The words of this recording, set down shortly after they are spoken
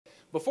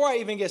Before I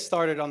even get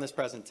started on this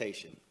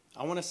presentation,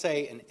 I want to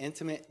say an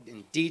intimate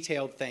and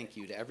detailed thank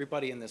you to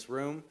everybody in this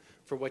room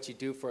for what you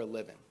do for a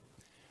living.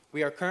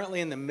 We are currently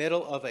in the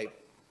middle of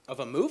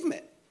a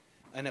movement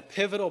and a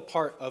pivotal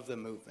part of the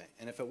movement.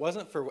 And if it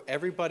wasn't for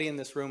everybody in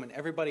this room and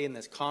everybody in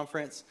this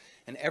conference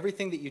and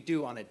everything that you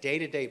do on a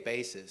day-to-day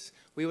basis,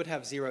 we would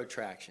have zero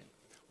traction.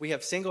 We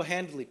have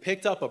single-handedly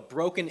picked up a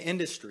broken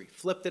industry,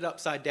 flipped it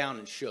upside down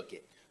and shook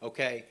it,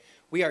 okay?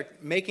 We are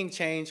making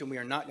change, and we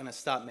are not going to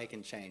stop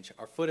making change.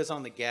 Our foot is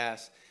on the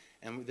gas,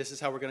 and this is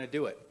how we're going to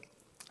do it.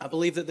 I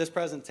believe that this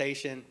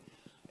presentation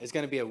is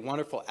going to be a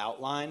wonderful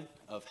outline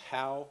of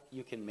how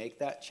you can make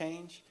that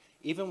change,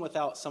 even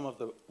without some of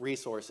the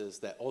resources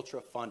that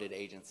ultra-funded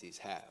agencies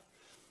have.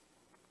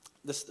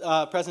 This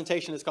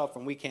presentation is called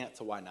From We Can't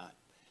to Why Not.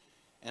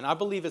 And I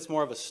believe it's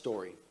more of a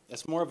story.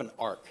 It's more of an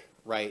arc,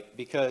 right?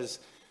 Because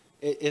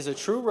it is a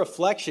true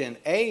reflection,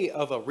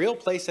 of a real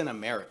place in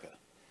America.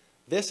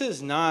 This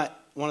is not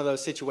one of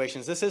those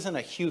situations. This isn't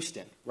a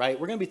Houston, right?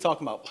 We're going to be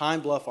talking about Pine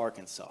Bluff,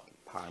 Arkansas.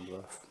 Pine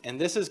Bluff. And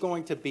this is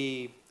going to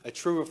be a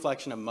true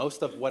reflection of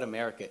most of what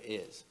America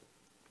is.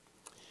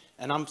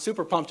 And I'm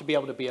super pumped to be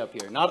able to be up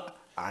here.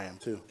 I am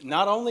too.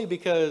 Not only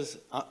because,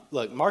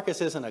 look, Marcus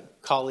isn't a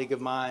colleague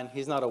of mine.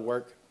 He's not a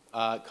work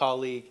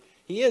colleague.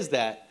 He is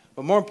that.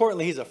 But more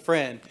importantly, he's a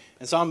friend.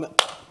 And so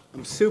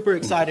I'm super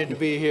excited to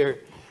be here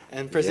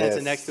and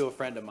presenting next to a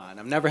friend of mine.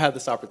 I've never had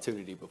this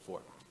opportunity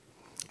before.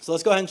 So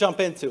let's go ahead and jump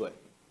into it.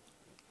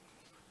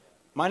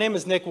 My name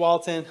is Nick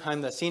Walton.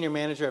 I'm the Senior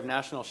Manager of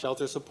National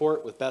Shelter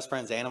Support with Best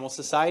Friends Animal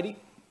Society.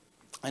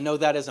 I know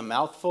that is a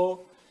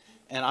mouthful,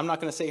 and I'm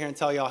not going to sit here and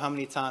tell y'all how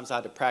many times I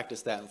had to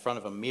practice that in front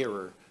of a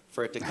mirror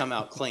for it to come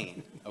out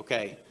clean,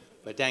 okay?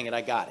 But dang it,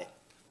 I got it.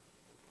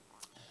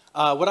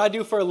 What I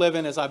do for a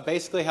living is I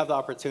basically have the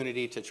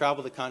opportunity to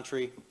travel the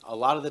country. A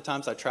lot of the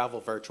times I travel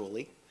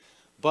virtually,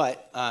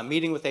 but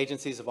meeting with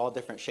agencies of all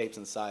different shapes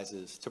and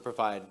sizes to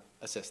provide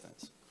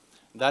assistance.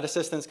 That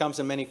assistance comes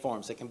in many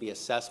forms. It can be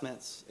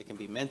assessments, it can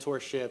be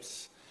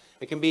mentorships,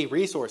 it can be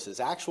resources,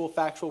 actual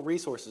factual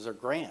resources or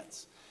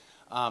grants.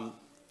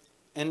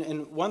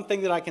 And one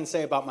thing that I can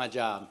say about my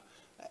job,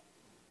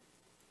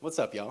 what's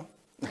up, y'all?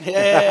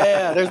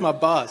 Yeah, there's my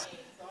boss.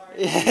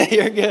 Yeah,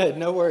 you're good,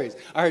 no worries.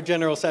 Our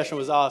general session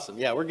was awesome.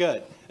 Yeah, we're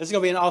good. This is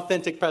going to be an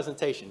authentic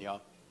presentation,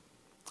 y'all.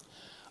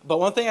 But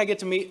one thing I get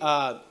to meet,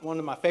 one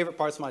of my favorite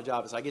parts of my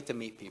job is I get to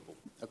meet people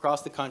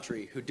across the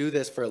country who do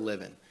this for a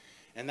living.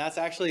 And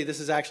this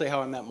is actually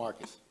how I met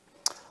Marcus.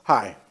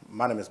 Hi,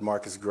 my name is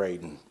Marcus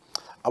Graydon.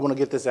 I want to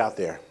get this out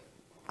there.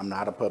 I'm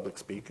not a public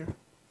speaker.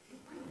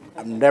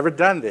 I've never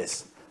done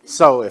this.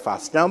 So if I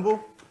stumble,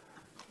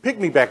 pick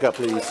me back up,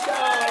 please.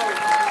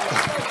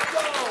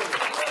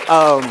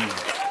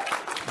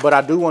 But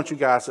I do want you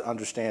guys to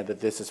understand that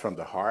this is from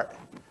the heart,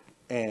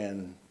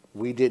 and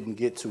we didn't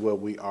get to where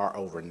we are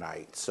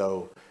overnight.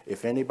 So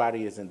if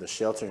anybody is in the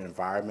shelter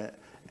environment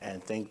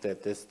and think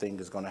that this thing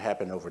is going to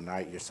happen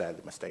overnight, you're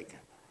sadly mistaken.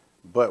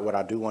 But what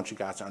I do want you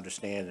guys to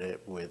understand is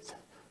that with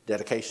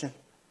dedication,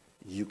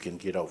 you can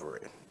get over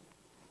it.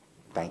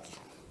 Thank you.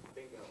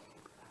 Bingo.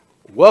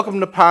 Welcome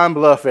to Pine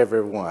Bluff,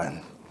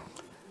 everyone.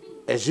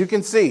 As you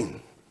can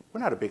see, we're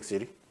not a big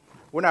city.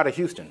 We're not a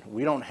Houston.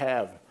 We don't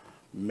have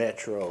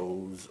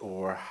metros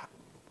or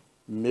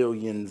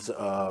millions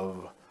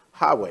of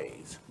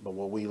highways. But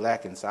what we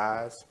lack in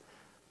size,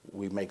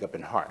 we make up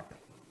in heart.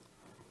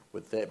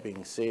 With that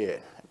being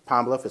said,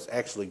 Pine Bluff is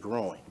actually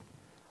growing.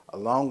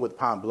 Along with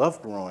Pine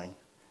Bluff growing,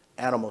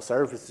 animal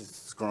services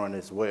is growing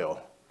as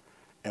well.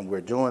 And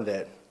we're doing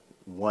that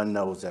one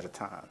nose at a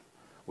time.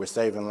 We're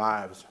saving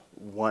lives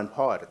one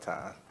paw at a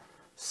time.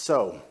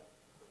 So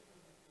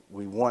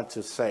we want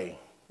to say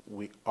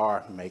we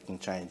are making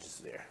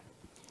changes there.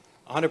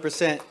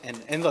 100%.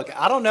 And look,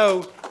 I don't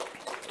know,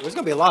 there's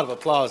going to be a lot of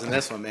applause in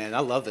this one, man. I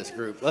love this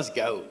group. Let's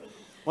go.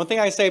 One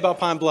thing I say about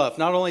Pine Bluff,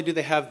 not only do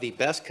they have the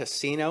best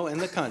casino in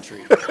the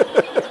country,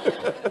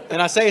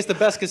 and I say it's the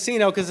best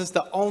casino because it's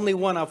the only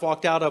one I've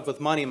walked out of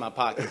with money in my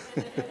pocket.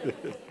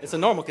 It's a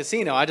normal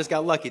casino. I just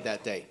got lucky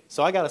that day.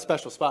 So I got a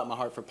special spot in my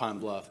heart for Pine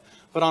Bluff.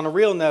 But on a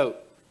real note,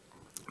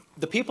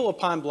 the people of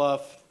Pine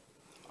Bluff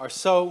are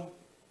so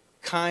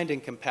kind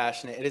and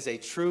compassionate. It is a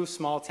true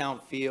small town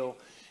feel.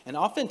 And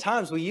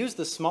oftentimes we use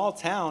the small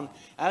town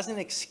as an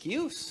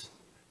excuse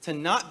to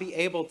not be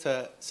able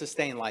to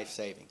sustain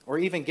life-saving or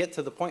even get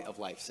to the point of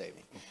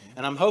life-saving. Mm-hmm.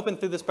 And I'm hoping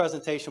through this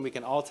presentation we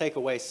can all take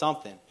away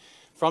something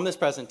from this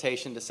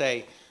presentation to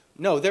say,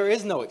 no, there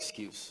is no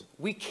excuse.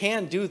 We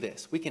can do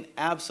this. We can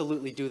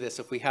absolutely do this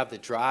if we have the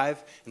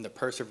drive and the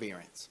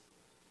perseverance.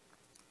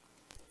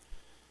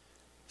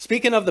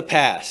 Speaking of the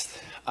past,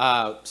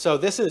 so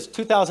this is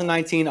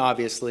 2019,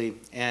 obviously,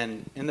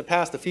 and in the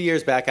past, a few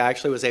years back, I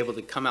actually was able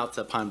to come out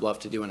to Pine Bluff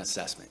to do an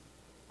assessment.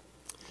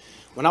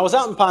 When I was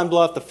out in Pine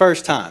Bluff the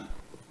first time,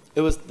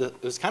 it was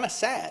kind of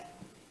sad.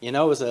 You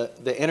know,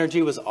 the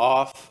energy was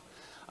off.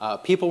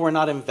 People were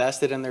not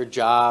invested in their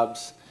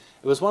jobs.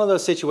 It was one of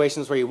those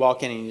situations where you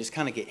walk in and you just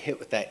kind of get hit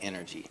with that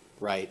energy,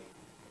 right?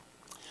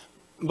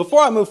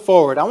 Before I move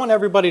forward, I want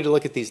everybody to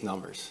look at these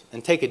numbers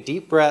and take a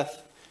deep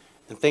breath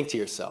and think to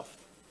yourself,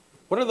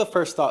 what are the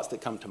first thoughts that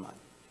come to mind?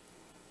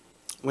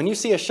 When you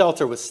see a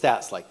shelter with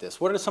stats like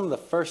this, what are some of the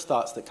first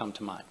thoughts that come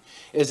to mind?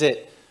 Is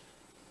it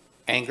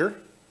anger?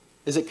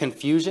 Is it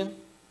confusion?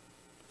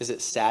 Is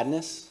it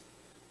sadness?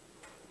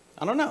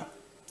 I don't know.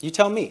 You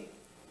tell me.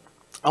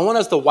 I want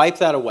us to wipe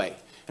that away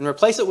and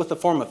replace it with a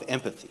form of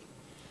empathy.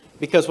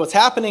 Because what's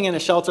happening in a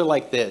shelter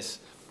like this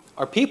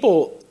are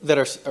people that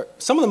are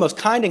some of the most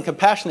kind and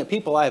compassionate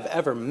people I have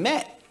ever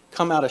met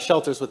come out of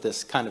shelters with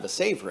this kind of a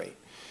save rate.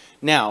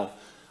 Now,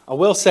 I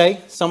will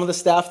say some of the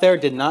staff there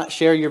did not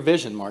share your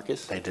vision,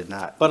 Marcus. They did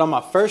not. But on my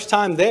first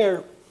time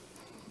there,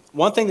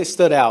 one thing that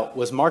stood out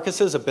was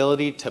Marcus's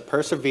ability to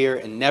persevere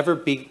and never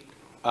be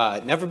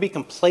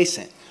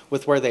complacent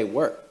with where they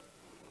were.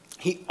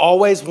 He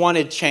always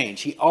wanted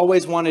change. He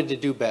always wanted to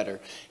do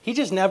better. He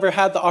just never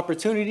had the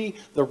opportunity,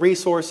 the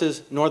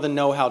resources, nor the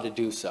know-how to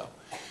do so.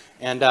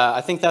 And I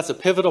think that's a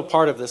pivotal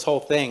part of this whole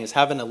thing, is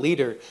having a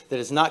leader that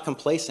is not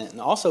complacent and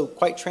also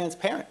quite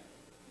transparent.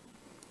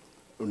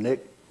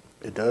 Nick,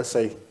 it does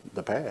say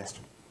the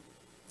past.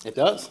 It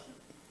does.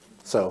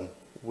 So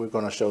we're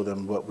going to show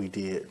them what we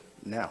did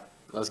now.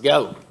 Let's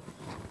go.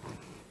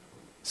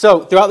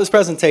 So throughout this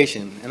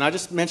presentation, and I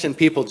just mentioned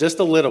people just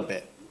a little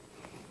bit,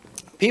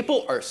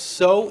 people are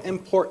so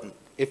important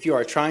if you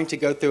are trying to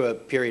go through a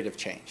period of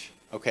change,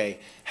 okay?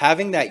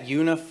 Having that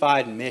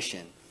unified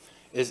mission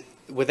is,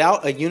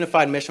 without a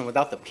unified mission,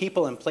 without the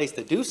people in place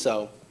to do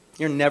so,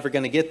 you're never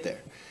going to get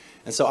there.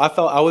 And so I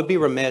felt I would be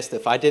remiss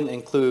if I didn't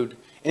include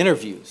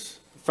interviews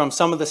from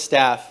some of the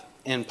staff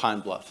in Pine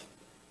Bluff.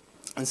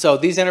 And so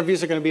these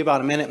interviews are going to be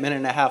about a minute, minute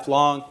and a half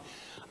long.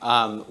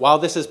 While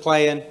this is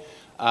playing,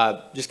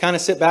 just kind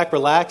of sit back,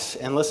 relax,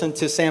 and listen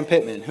to Sam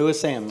Pittman. Who is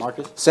Sam,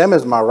 Marcus? Sam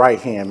is my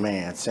right-hand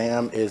man.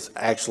 Sam is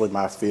actually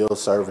my field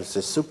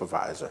services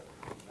supervisor.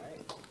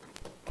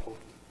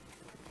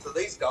 So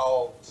these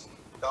dogs,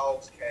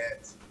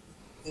 cats,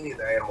 any of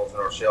the animals in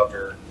our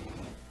shelter,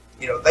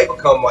 you know, they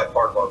become like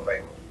part of our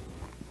family.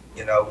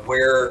 You know,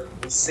 where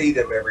we see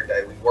them every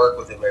day, we work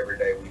with them every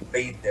day, we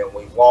feed them,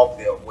 we walk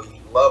them, we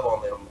love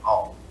on them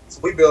all. So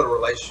we build a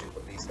relationship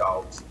with these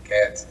dogs,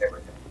 cats,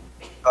 everything.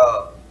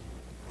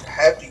 To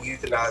have to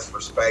euthanize for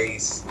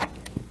space,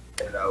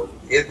 you know,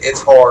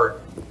 it's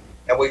hard.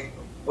 And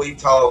we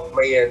talk,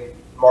 me and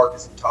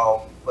Marcus have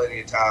talked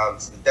plenty of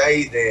times. The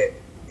day that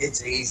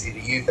it's easy to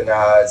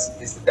euthanize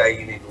is the day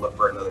you need to look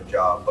for another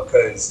job,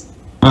 because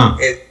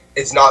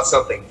it's not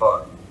something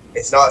fun.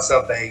 It's not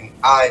something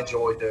I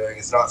enjoy doing.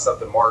 It's not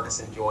something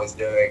Marcus enjoys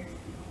doing.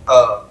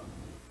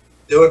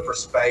 Doing for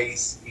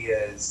space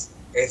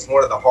it's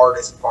one of the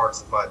hardest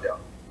parts of my job.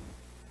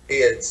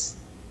 It's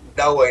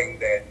knowing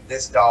that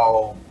this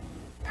dog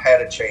had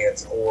a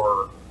chance,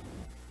 or,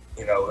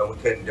 you know, and we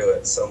couldn't do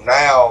it. So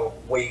now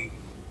like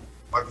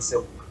I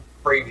said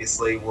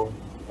previously, we're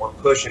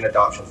pushing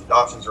adoptions.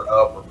 Adoptions are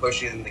up. We're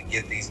pushing to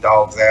get these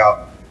dogs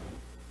out.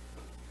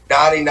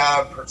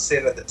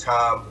 99% of the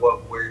time,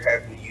 what we're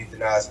having to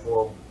euthanize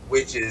for,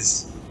 which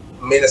is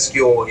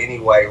minuscule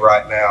anyway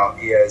right now,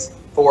 is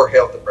for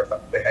health and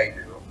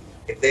behavioral.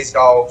 If these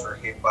dogs are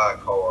hit by a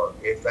car,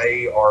 if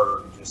they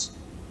are just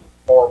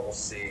horrible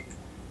sick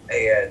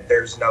and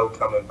there's no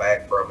coming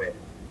back from it,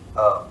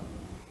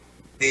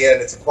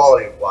 then it's a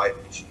quality of life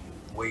issue.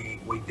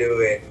 We do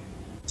it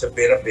to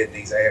benefit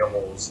these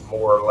animals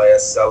more or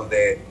less, so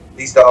that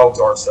these dogs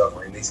aren't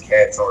suffering, these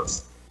cats aren't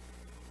suffering.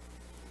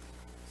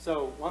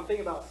 So one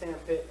thing about Sam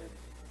Pittman,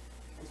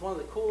 he's one of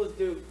the coolest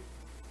dudes.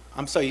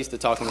 I'm so used to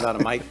talking without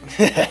a mic.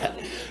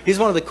 He's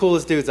one of the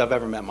coolest dudes I've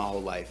ever met my whole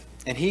life.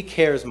 And he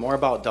cares more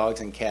about dogs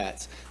and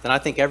cats than I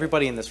think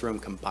everybody in this room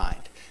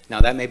combined.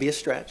 Now that may be a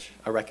stretch,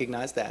 I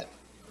recognize that.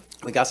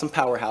 We got some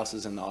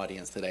powerhouses in the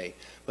audience today,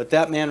 but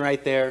that man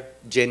right there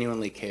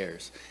genuinely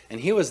cares.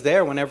 And he was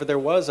there whenever there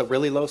was a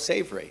really low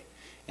save rate.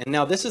 And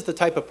now this is the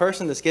type of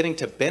person that's getting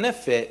to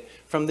benefit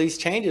from these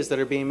changes that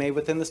are being made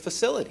within this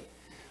facility.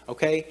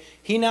 Okay?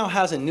 He now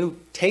has a new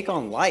take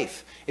on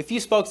life. If you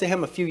spoke to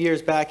him a few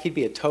years back, he'd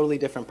be a totally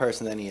different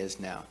person than he is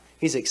now.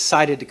 He's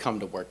excited to come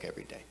to work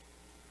every day.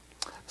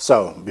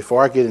 So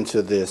before I get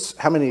into this,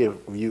 how many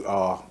of you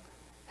all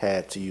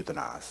had to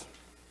euthanize?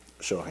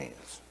 Show of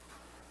hands.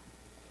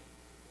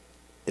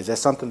 Is that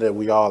something that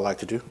we all like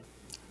to do?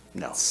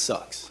 No. It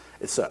sucks.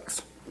 It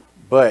sucks.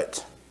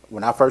 But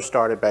when I first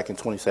started back in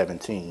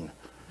 2017,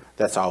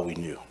 that's all we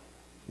knew.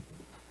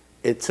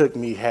 It took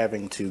me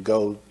having to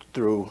go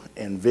through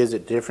and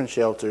visit different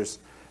shelters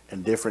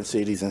in different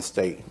cities and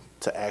states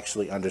to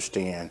actually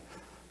understand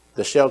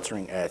the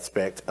sheltering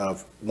aspect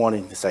of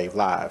wanting to save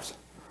lives.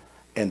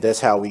 And that's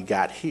how we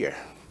got here.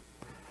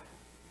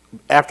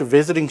 After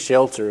visiting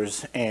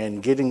shelters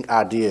and getting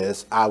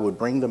ideas, I would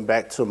bring them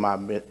back to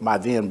my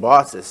then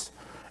bosses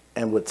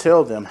and would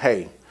tell them,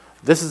 hey,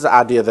 this is the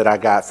idea that I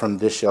got from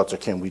this shelter.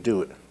 Can we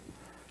do it?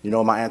 You know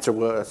what my answer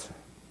was?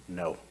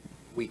 No.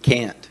 We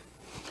can't.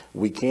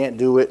 We can't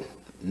do it.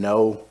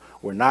 No,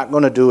 we're not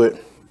going to do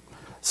it.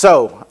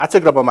 So I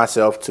took it up on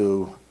myself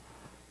to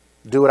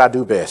do what I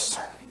do best,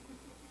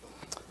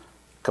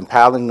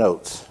 compiling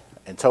notes,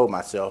 and told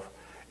myself,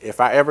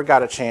 if I ever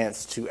got a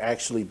chance to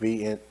actually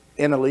be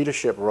in a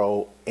leadership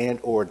role and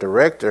or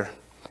director,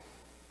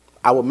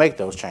 I would make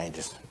those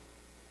changes.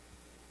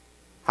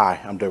 Hi,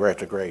 I'm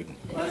Director Graydon.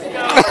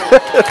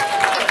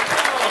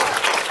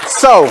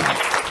 So,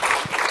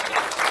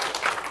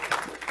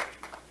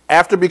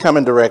 after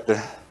becoming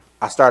director,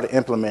 I started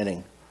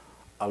implementing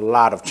a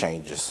lot of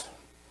changes.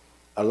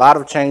 A lot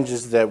of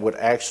changes that would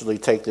actually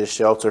take this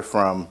shelter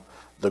from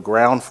the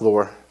ground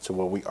floor to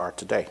where we are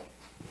today.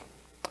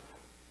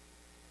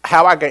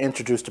 How I got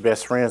introduced to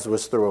Best Friends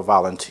was through a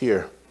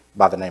volunteer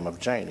by the name of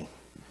Janie.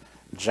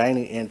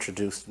 Janie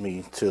introduced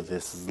me to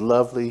this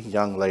lovely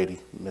young lady,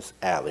 Miss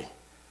Allie.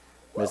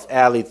 Miss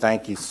Allie,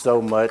 thank you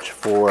so much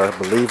for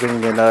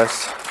believing in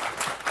us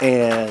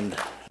and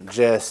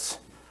just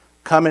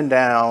coming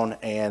down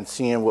and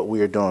seeing what we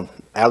were doing.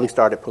 Allie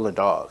started pulling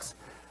dogs,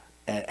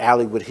 and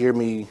Allie would hear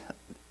me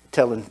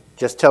telling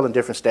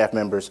different staff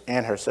members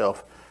and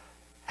herself,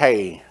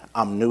 hey,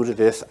 I'm new to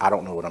this, I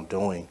don't know what I'm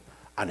doing,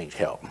 I need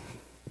help.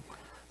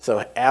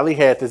 So Allie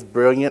had this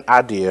brilliant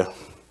idea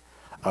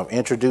of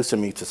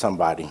introducing me to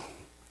somebody.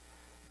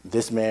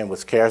 This man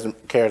was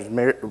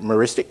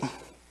charismatic.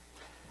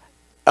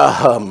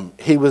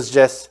 He was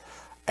just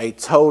a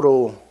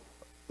total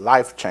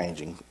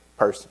life-changing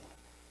person.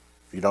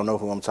 If you don't know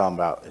who I'm talking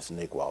about, it's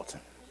Nick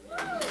Walton.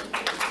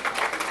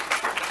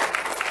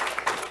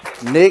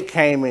 Nick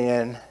came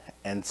in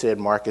and said,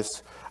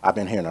 Marcus, I've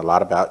been hearing a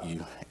lot about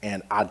you,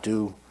 and I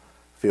do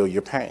feel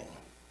your pain.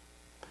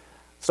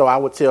 So I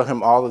would tell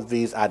him all of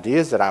these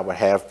ideas that I would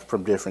have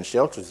from different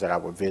shelters that I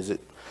would visit.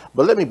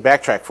 But let me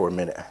backtrack for a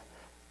minute.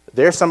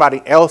 There's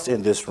somebody else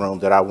in this room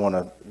that I want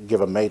to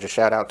give a major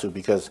shout out to,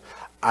 because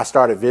I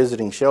started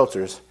visiting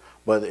shelters,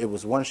 but it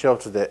was one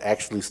shelter that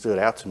actually stood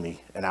out to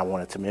me and I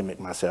wanted to mimic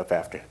myself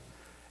after.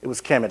 It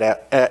was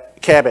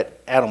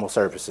Cabot Animal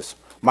Services,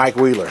 Mike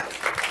Wheeler.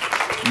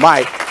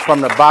 Mike,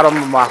 from the bottom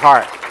of my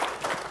heart,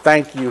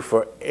 thank you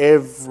for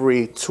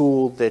every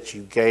tool that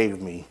you gave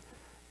me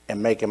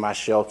in making my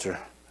shelter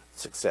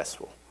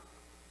successful.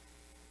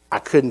 I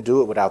couldn't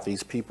do it without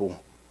these people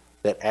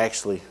that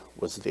actually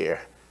was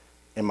there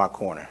in my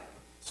corner.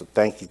 So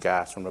thank you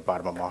guys from the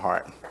bottom of my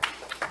heart.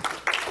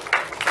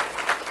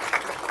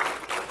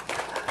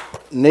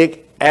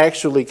 Nick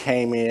actually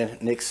came in,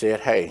 Nick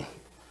said, hey,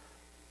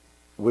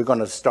 we're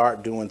gonna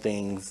start doing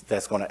things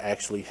that's gonna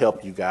actually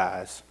help you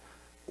guys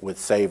with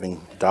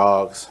saving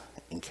dogs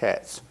and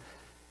cats.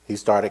 He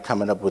started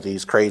coming up with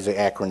these crazy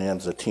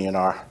acronyms of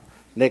TNR.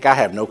 Nick, I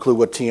have no clue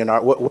what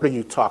TNR, what are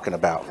you talking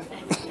about?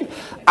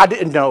 I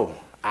didn't know,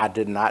 I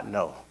did not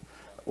know.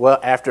 Well,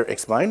 after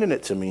explaining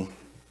it to me,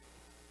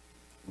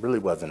 really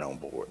wasn't on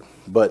board,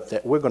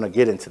 but we're gonna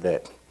get into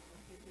that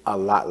a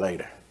lot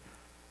later.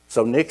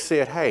 So Nick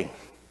said, hey,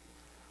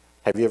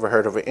 have you ever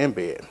heard of an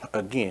embed?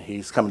 Again,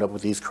 he's coming up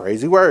with these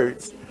crazy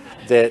words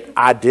that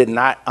I did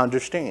not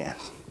understand.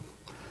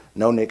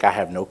 No, Nick, I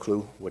have no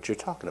clue what you're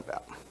talking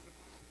about.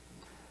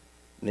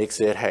 Nick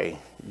said, hey,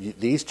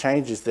 these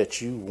changes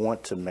that you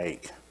want to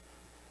make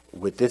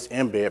with this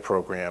embed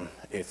program,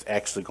 it's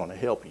actually gonna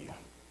help you.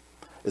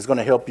 It's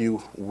gonna help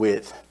you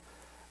with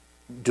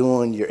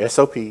doing your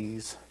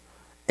SOPs,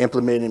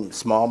 implementing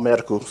small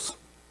medical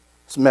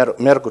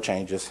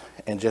changes,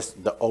 and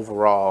just the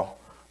overall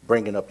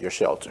bringing up your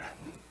shelter.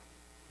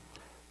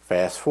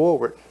 Fast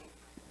forward,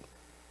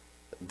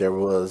 there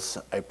was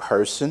a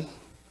person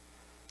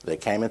that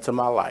came into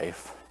my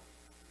life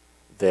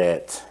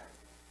that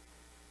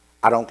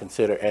I don't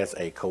consider as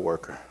a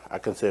coworker. I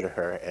consider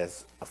her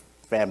as a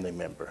family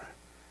member,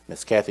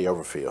 Miss Kathy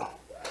Overfield.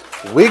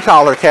 We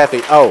call her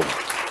Kathy O.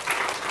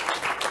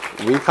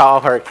 We call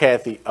her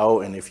Kathy O,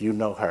 and if you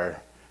know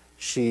her,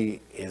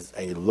 she is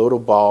a little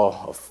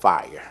ball of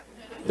fire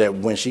that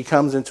when she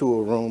comes into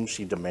a room,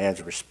 she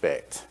demands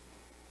respect.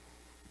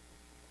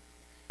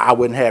 I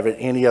wouldn't have it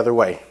any other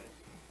way.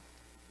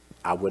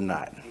 I would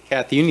not.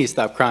 Kathy, you need to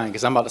stop crying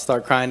because I'm about to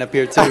start crying up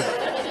here too.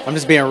 I'm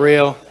just being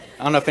real.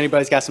 I don't know if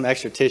anybody's got some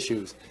extra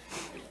tissues.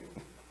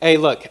 Hey,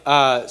 look,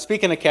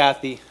 speaking of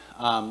Kathy,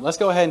 let's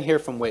go ahead and hear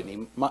from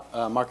Whitney.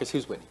 Marcus,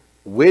 who's Whitney?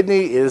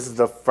 Whitney is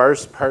the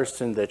first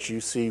person that you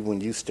see when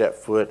you step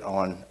foot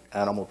on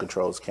Animal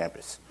Control's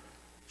campus.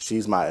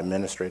 She's my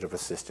administrative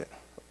assistant.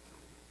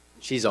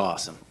 She's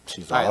awesome.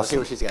 She's All right, awesome. let's see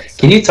what she's got to say.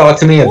 Can you talk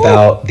to me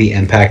about the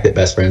impact that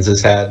Best Friends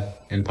has had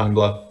in Pine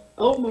Bluff?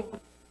 Oh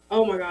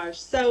my gosh.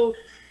 So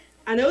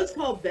I know it's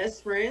called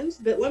Best Friends,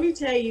 but let me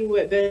tell you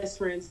what Best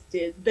Friends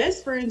did.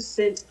 Best Friends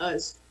sent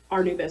us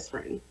our new best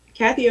friend.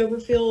 Kathy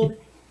Overfield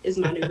is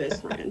my new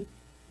best friend.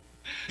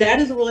 That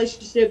is a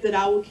relationship that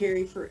I will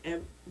carry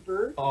forever.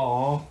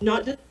 Aww.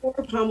 Not just for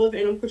Pine Bluff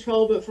Animal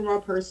Control, but from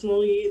our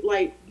personally,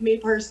 like me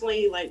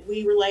personally, like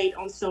we relate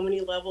on so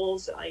many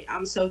levels. Like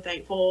I'm so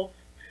thankful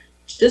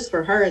just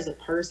for her as a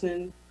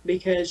person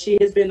because she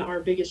has been our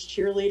biggest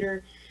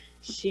cheerleader.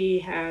 She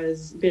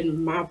has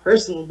been my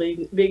personal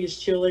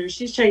biggest cheerleader.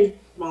 She's changed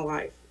my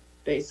life,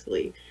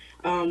 basically.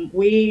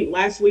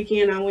 Last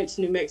weekend I went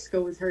to New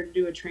Mexico with her to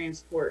do a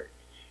transport.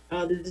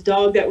 The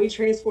dog that we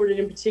transported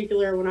in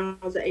particular, when I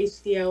was at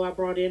ACO, I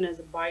brought in as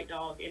a bite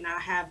dog, and I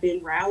have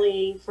been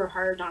rallying for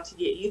her not to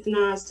get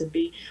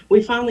euthanized.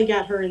 We finally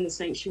got her in the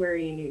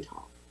sanctuary in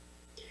Utah.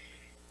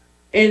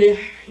 And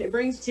it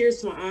brings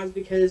tears to my eyes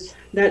because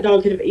that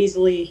dog could have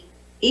easily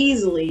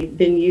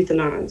been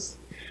euthanized.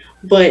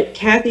 But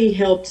Kathy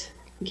helped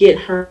get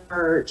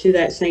her to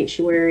that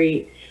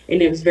sanctuary,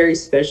 and it was very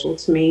special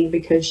to me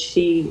because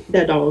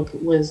that dog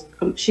was,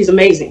 she's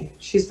amazing.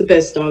 She's the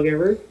best dog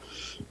ever.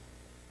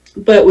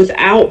 But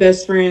without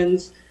best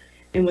friends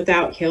and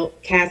without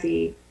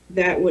Kathy,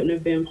 that wouldn't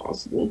have been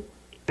possible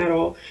at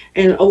all.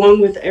 And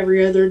along with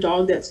every other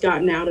dog that's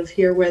gotten out of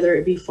here, whether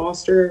it be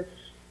foster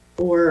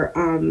or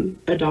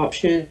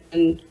adoption,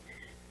 and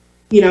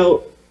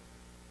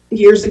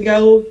years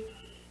ago,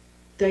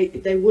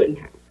 they wouldn't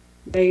have.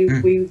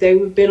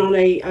 They've been on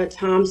a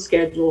time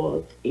schedule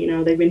of,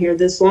 they've been here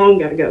this long,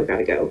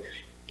 gotta go.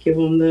 Give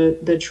them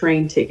the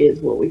train ticket is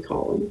what we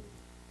call them.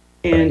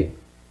 And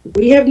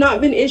we have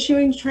not been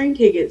issuing train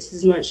tickets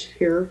as much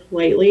here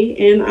lately,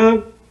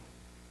 and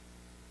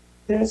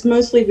that's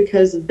mostly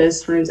because of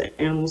Best Friends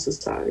Animal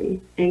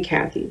Society and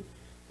Kathy.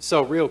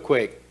 So real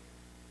quick,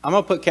 I'm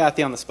going to put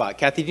Kathy on the spot.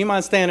 Kathy, do you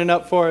mind standing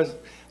up for us?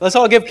 Let's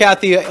all give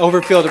Kathy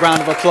Overfield a round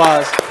of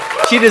applause.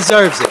 She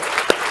deserves it.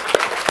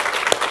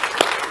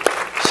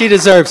 She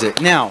deserves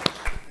it. Now,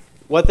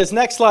 what this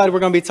next slide we're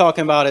going to be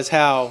talking about is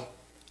how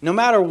no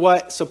matter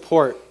what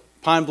support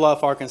Pine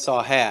Bluff,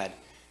 Arkansas had,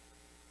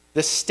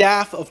 the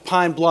staff of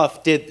Pine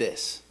Bluff did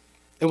this.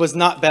 It was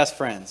not Best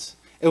Friends.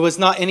 It was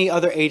not any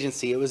other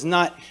agency. It was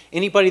not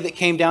anybody that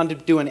came down to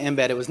do an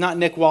embed. It was not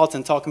Nick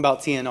Walton talking about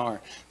TNR.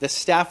 The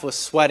staff was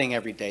sweating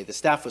every day. The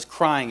staff was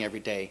crying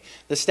every day.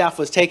 The staff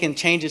was taking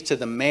changes to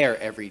the mayor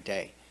every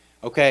day.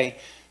 Okay?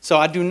 So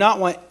I do not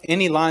want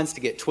any lines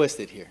to get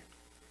twisted here.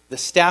 The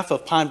staff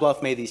of Pine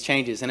Bluff made these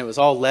changes, and it was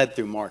all led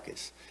through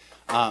Marcus.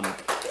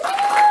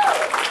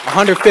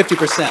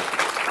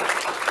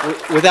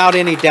 150%, without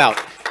any doubt.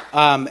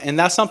 And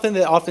that's something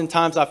that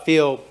oftentimes I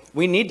feel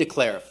we need to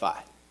clarify,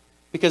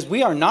 because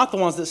we are not the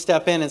ones that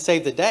step in and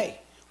save the day.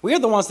 We are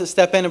the ones that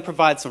step in and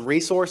provide some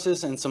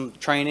resources and some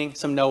training,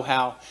 some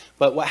know-how.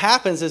 But what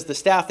happens is the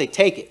staff, they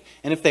take it.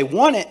 And if they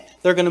want it,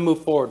 they're going to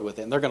move forward with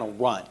it, and they're going to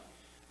run.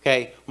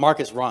 Okay?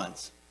 Marcus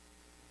runs.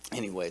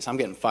 Anyways, I'm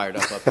getting fired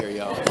up here,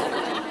 y'all.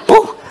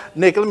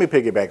 Nick, let me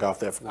piggyback off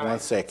that for 1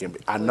 second.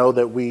 I know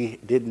that we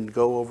didn't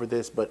go over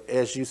this, but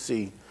as you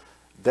see,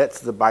 that's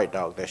the bite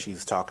dog that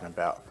she's talking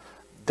about.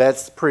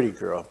 That's Pretty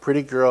Girl.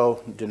 Pretty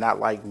Girl did not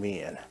like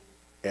men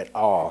at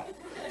all.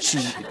 She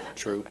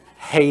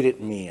hated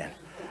men.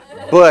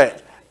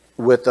 But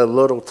with a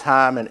little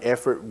time and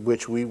effort,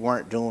 which we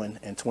weren't doing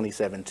in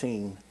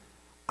 2017,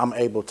 was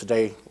able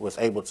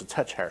to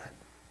touch her.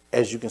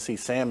 As you can see,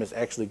 Sam is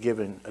actually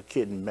giving a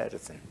kitten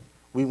medicine.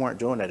 We weren't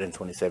doing that in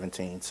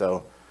 2017.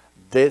 So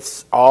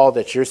this, all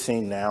that you're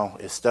seeing now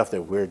is stuff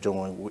that we're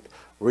doing.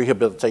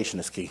 Rehabilitation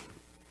is key.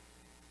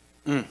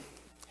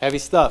 Heavy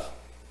stuff.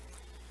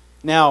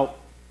 Now,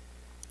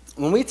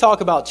 when we talk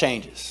about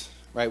changes,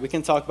 right, we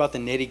can talk about the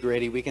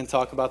nitty-gritty. We can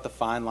talk about the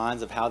fine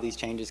lines of how these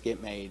changes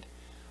get made.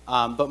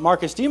 But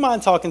Marcus, do you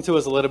mind talking to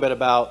us a little bit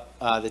about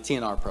the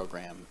TNR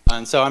program?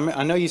 And so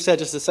I know you said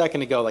just a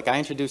second ago, like I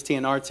introduced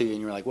TNR to you,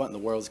 and you were like, what in the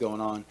world's going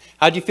on?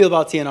 How did you feel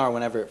about TNR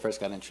whenever it first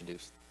got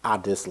introduced? I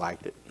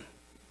disliked it.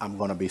 I'm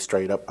going to be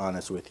straight up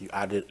honest with you.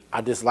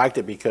 I disliked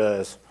it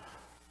because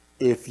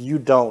if you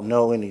don't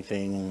know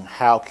anything,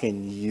 how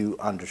can you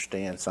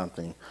understand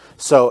something?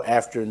 So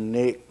after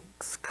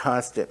Nick's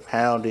constant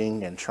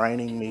pounding and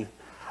training me,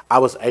 I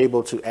was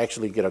able to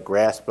actually get a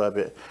grasp of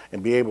it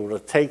and be able to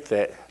take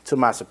that to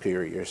my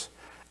superiors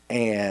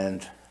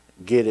and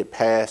get it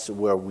past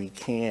where we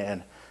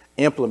can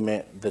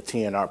implement the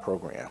TNR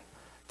program.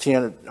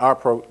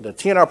 The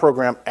TNR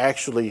program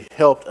actually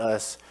helped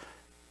us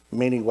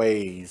many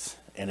ways,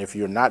 and if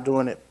you're not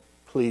doing it,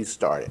 please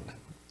start it.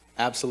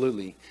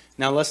 Absolutely.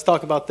 Now let's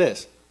talk about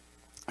this.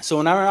 So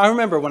when I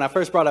remember when I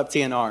first brought up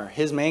TNR,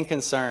 his main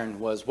concern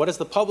was, what is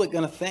the public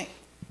going to think?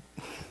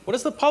 What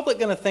is the public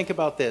going to think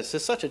about this?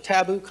 It's such a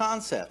taboo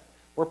concept.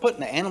 We're putting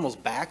the animals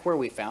back where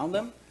we found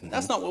them.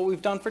 That's not what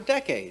we've done for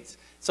decades.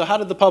 So how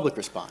did the public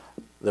respond?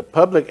 The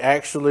public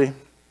actually,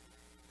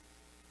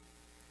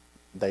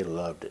 they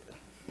loved it.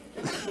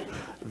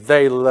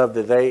 They loved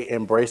it. They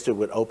embraced it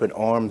with open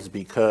arms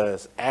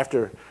because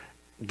after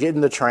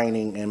getting the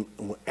training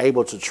and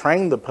able to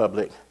train the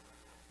public,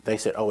 they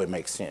said, oh, it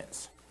makes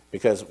sense.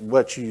 Because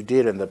what you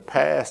did in the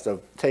past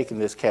of taking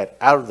this cat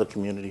out of the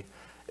community,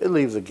 it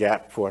leaves a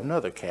gap for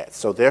another cat.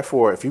 So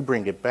therefore, if you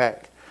bring it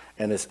back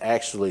and it's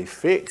actually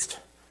fixed,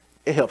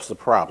 it helps the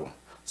problem.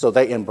 So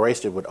they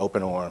embraced it with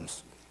open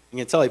arms. You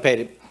can tell he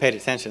paid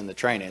attention in the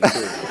training,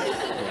 too.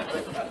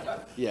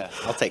 Yeah,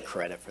 I'll take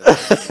credit for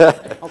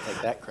that. I'll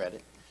take that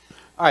credit.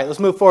 All right, let's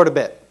move forward a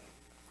bit.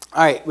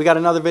 All right, we got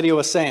another video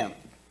with Sam.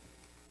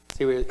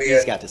 See what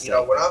he's got to say. You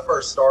know, when I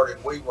first started,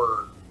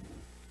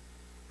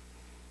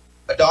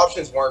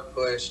 adoptions weren't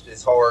pushed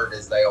as hard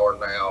as they are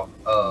now.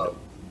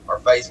 Our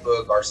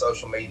Facebook, our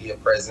social media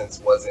presence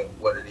wasn't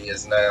what it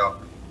is now.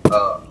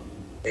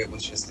 it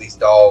was just these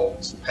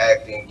dogs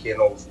packed in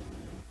kennels.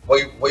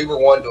 We were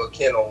one to a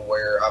kennel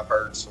where I've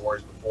heard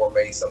stories before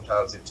me.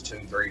 Sometimes it's 2,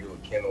 3 to a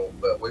kennel,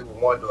 but we were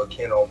one to a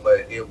kennel.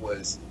 But it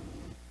was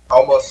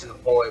almost to the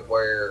point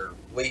where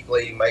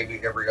weekly, maybe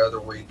every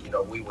other week, you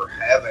know, we were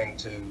having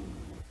to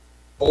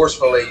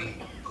forcefully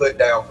put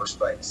down for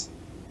space.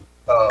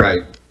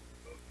 Right.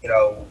 You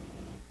know,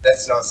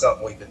 that's not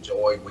something we've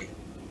enjoyed.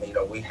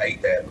 We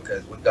hate that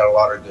because we've got a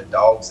lot of good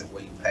dogs that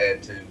we've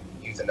had to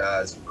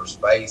euthanize for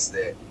space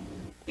that,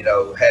 you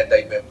know, had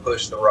they been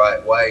pushed the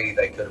right way,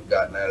 they could have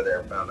gotten out of there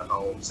and found a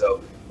home.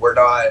 So we're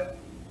not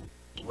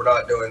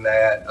doing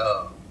that.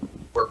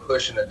 We're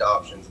pushing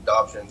adoptions.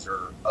 Adoptions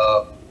are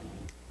up.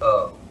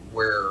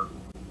 We're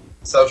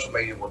social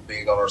media. We're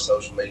big on our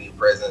social media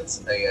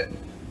presence. And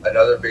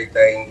another big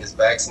thing is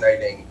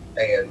vaccinating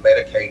and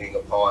medicating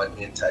upon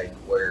intake,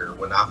 where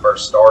when I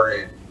first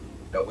started,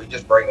 you know, we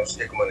just bring them,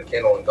 stick them in a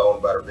kennel and go on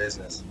about our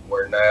business,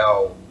 where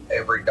now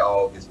every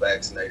dog is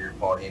vaccinated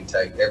upon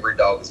intake. Every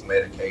dog is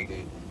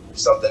medicated. If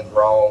something's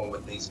wrong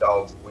with these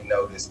dogs, we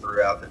notice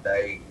throughout the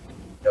day,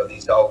 you know,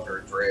 these dogs are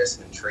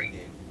addressed and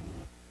treated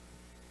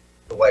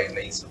the way it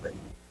needs to be.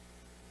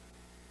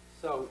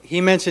 So he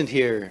mentioned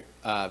here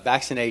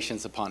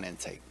vaccinations upon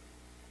intake.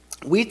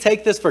 We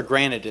take this for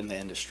granted in the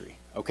industry,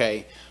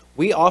 okay?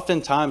 We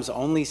oftentimes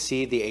only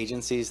see the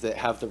agencies that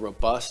have the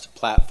robust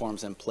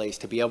platforms in place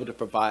to be able to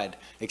provide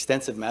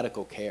extensive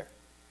medical care.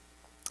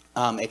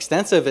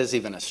 Extensive is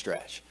even a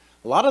stretch.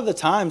 A lot of the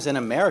times in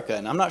America,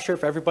 and I'm not sure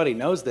if everybody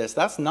knows this,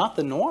 that's not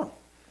the norm.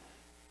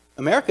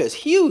 America is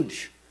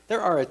huge.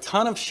 There are a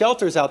ton of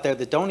shelters out there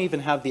that don't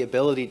even have the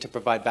ability to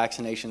provide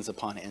vaccinations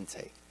upon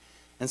intake.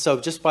 And so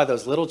just by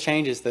those little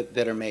changes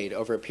that are made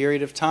over a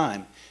period of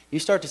time, you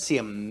start to see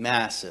a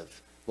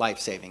massive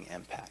life-saving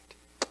impact.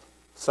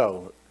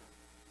 So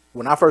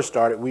when I first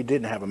started, we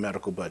didn't have a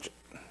medical budget.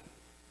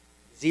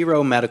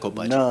 Zero medical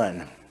budget.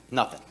 None.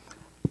 Nothing.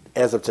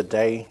 As of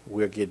today,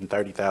 we're getting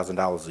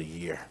 $30,000 a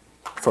year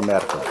for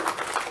medical.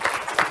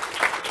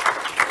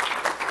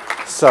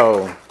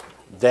 So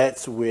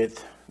that's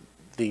with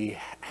the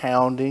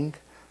hounding,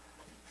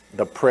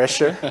 the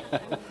pressure,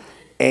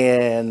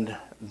 and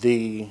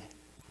the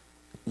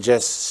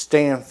just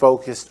staying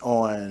focused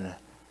on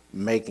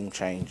making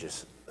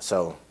changes.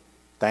 So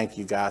thank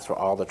you guys for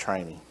all the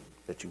training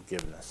that you've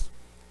given us.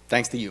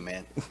 Thanks to you,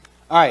 man.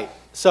 All right,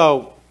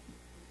 so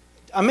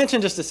I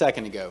mentioned just a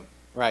second ago,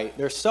 right,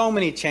 there's so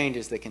many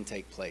changes that can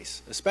take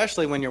place,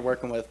 especially when you're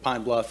working with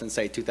Pine Bluff in,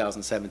 say,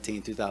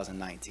 2017,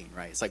 2019,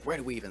 right? It's like, where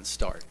do we even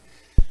start?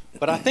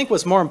 But I think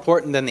what's more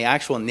important than the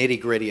actual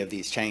nitty-gritty of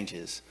these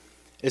changes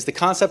is the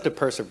concept of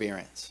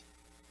perseverance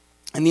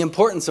and the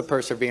importance of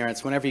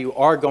perseverance whenever you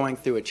are going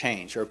through a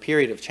change or a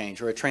period of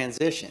change or a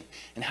transition,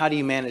 and how do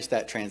you manage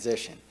that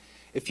transition?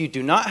 If you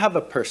do not have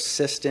a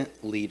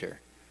persistent leader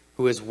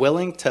who is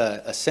willing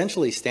to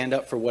essentially stand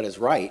up for what is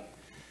right,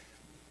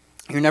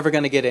 you're never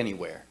going to get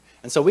anywhere.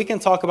 And so we can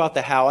talk about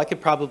the how. I could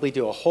probably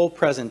do a whole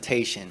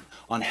presentation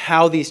on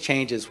how these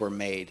changes were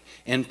made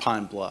in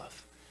Pine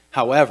Bluff.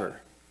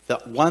 However, the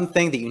one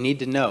thing that you need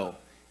to know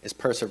is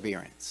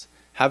perseverance.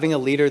 Having a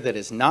leader that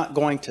is not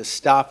going to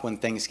stop when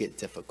things get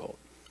difficult.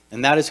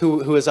 And that is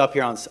who is up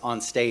here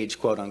on stage,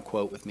 quote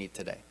unquote, with me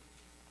today.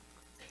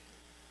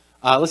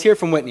 Let's hear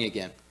from Whitney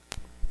again.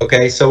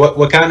 Okay, so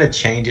what kind of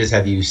changes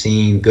have you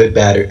seen, good,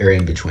 bad, or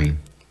in between?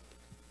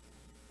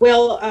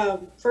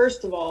 Well,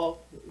 first of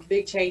all,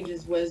 big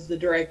changes was the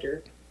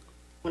director.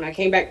 When I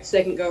came back the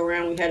second go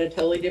around, we had a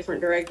totally different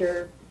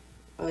director,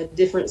 a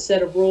different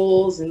set of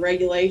rules and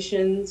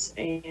regulations,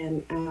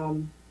 and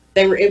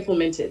they were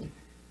implemented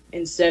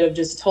instead of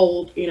just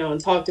told, you know,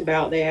 and talked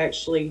about. They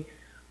actually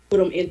put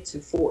them into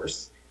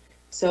force.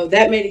 So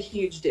that made a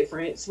huge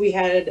difference. We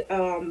had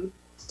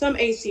some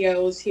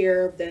ACOs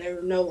here that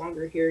are no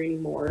longer here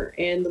anymore.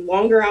 And the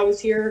longer I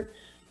was here,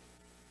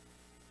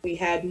 we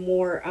had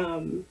more,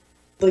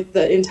 like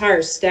the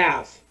entire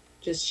staff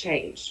just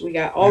changed. We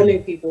got all new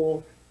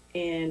people,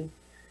 and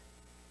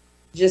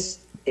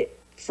just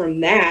from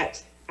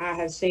that, I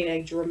have seen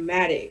a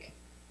dramatic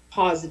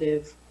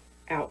positive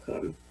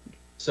outcome.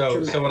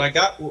 So what I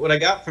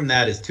got from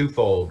that is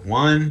twofold.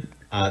 One,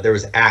 there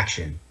was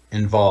action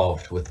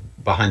involved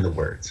behind the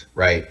words,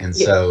 right? And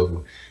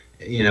so,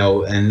 you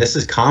know, and this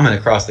is common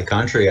across the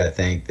country, I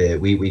think, that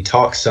we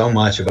talk so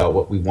much about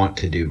what we want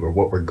to do or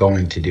what we're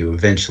going to do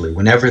eventually.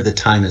 Whenever the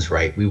time is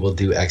right, we will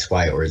do X,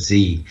 Y, or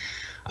Z.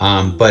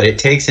 But it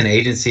takes an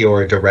agency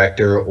or a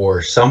director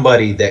or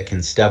somebody that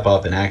can step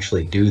up and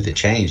actually do the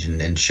change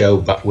and show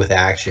with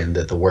action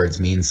that the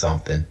words mean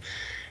something.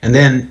 And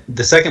then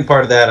the second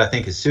part of that, I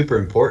think, is super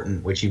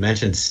important, which you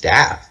mentioned,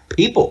 staff,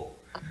 people.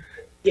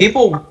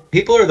 People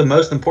are the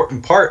most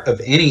important part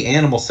of any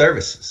animal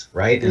services,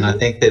 right? And I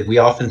think that we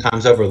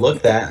oftentimes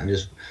overlook that and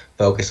just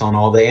focus on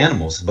all the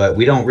animals, but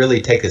we don't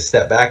really take a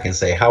step back and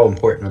say, how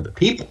important are the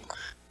people?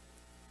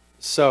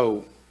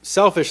 So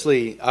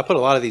selfishly, I put a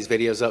lot of these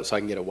videos up so I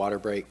can get a water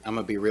break. I'm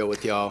going to be real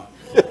with y'all.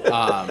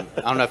 I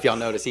don't know if y'all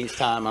notice each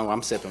time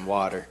I'm sipping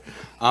water.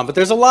 But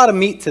there's a lot of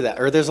meat to that,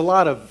 or there's a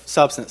lot of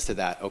substance to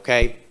that,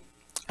 okay?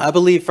 I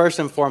believe first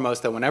and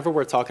foremost that whenever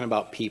we're talking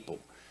about people,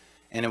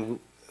 and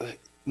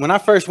when I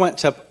first went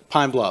to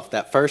Pine Bluff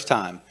that first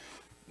time,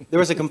 there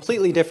was a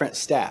completely different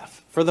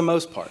staff for the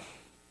most part.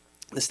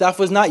 The staff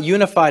was not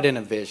unified in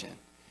a vision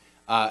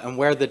and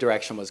where the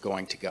direction was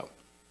going to go.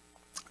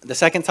 The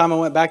second time I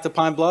went back to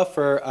Pine Bluff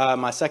for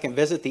my second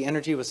visit, the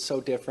energy was so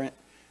different.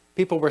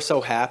 People were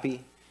so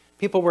happy.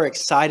 People were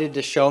excited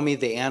to show me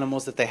the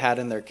animals that they had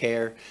in their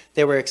care.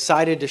 They were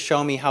excited to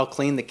show me how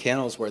clean the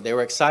kennels were. They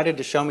were excited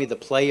to show me the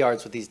play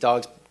yards with these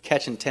dogs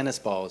catching tennis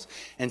balls.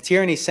 And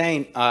Tierney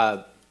saying,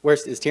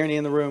 is Tierney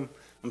in the room?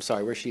 I'm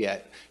sorry, where's she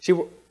at?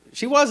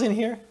 She was in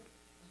here.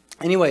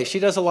 Anyway, she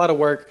does a lot of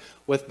work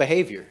with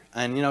behavior.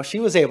 And, you know, she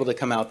was able to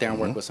come out there and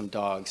work with some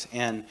dogs.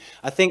 And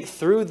I think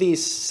through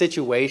these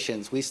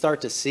situations, we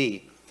start to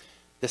see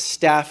the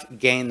staff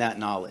gain that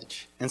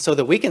knowledge. And so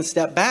that we can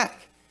step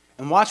back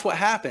and watch what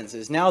happens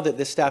is now that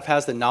this staff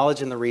has the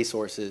knowledge and the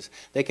resources,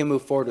 they can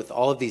move forward with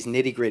all of these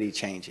nitty-gritty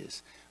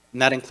changes.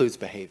 And that includes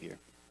behavior.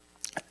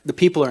 The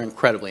people are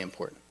incredibly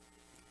important.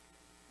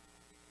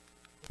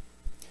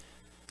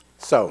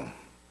 So,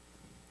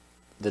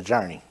 the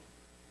journey.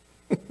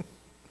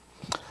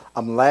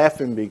 I'm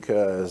laughing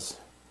because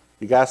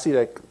you guys see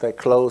that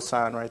closed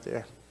sign right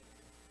there?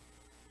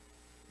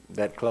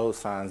 That closed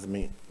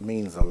sign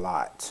means a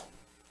lot.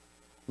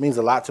 It means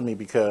a lot to me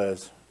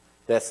because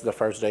that's the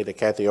first day that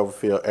Kathy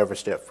Overfield ever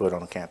stepped foot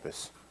on the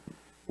campus.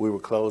 We were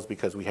closed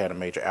because we had a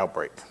major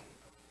outbreak.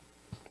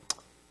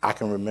 I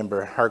can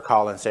remember her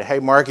calling and saying, "Hey,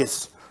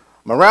 Marcus,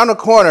 I'm around the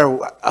corner.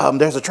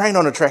 There's a train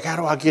on the track. How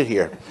do I get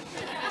here?"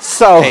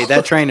 So, hey,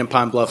 that train in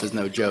Pine Bluff is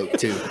no joke,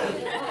 too.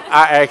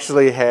 I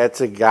actually had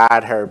to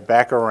guide her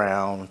back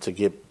around to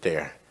get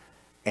there.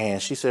 And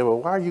she said,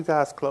 "Well, why are you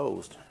guys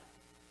closed?"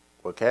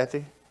 Well, Kathy,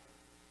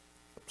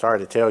 I'm sorry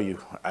to tell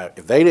you,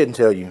 if they didn't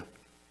tell you,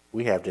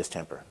 we have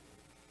distemper.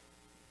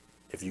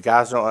 If you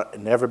guys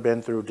never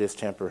been through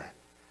distemper,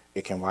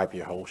 it can wipe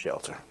your whole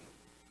shelter.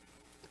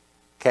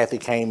 Kathy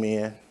came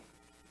in.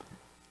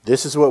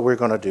 This is what we're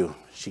going to do.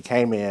 She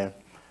came in.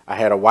 I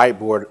had a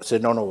whiteboard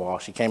sitting on the wall.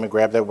 She came and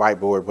grabbed that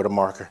whiteboard with a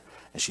marker,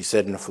 and she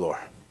sat on the floor.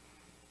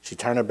 She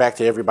turned her back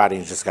to everybody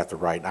and just got to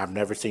write. I've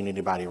never seen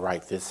anybody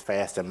write this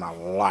fast in my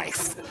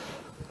life.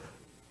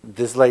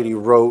 This lady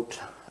wrote,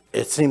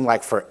 it seemed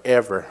like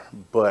forever,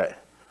 but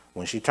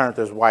when she turned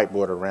this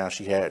whiteboard around,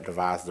 she had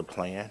devised a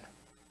plan.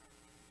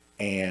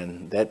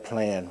 And that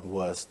plan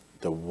was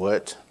the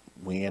what,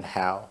 when,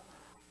 how,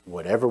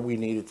 whatever we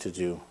needed to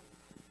do,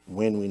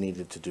 when we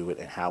needed to do it,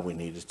 and how we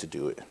needed to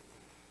do it.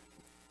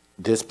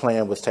 This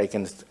plan was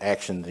taking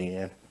action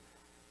then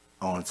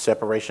on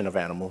separation of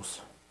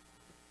animals,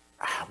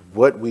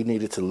 what we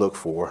needed to look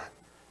for,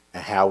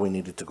 and how we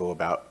needed to go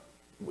about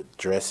with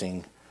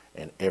dressing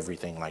and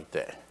everything like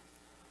that.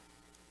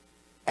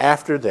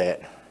 After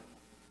that,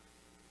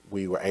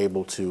 we were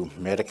able to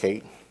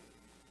medicate,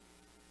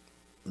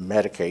 and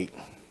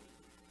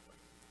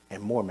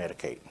more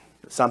medicate,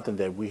 something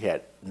that we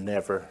had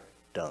never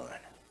done.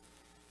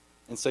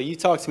 And so you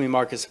talked to me,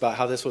 Marcus, about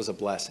how this was a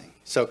blessing.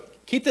 So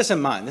keep this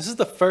in mind. This is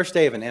the first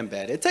day of an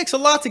embed. It takes a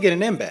lot to get an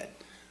embed,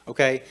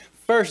 okay?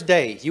 First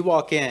day, you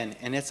walk in,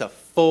 and it's a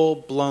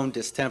full-blown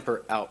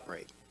distemper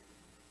outbreak.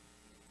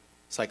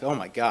 It's like, oh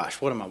my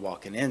gosh, what am I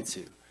walking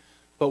into?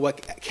 But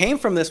what came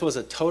from this was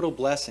a total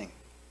blessing,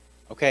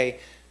 okay?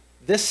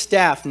 This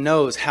staff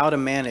knows how to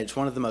manage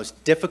one of the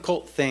most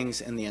difficult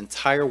things in the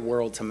entire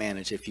world to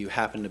manage if you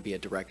happen to be a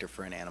director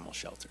for an animal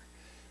shelter.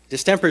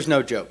 Distemper is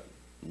no joke.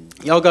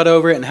 Y'all got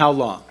over it in how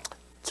long?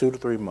 2 to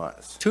 3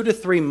 months. 2 to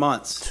 3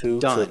 months.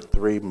 2 to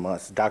 3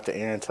 months. Dr.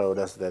 Aaron told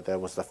us that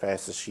that was the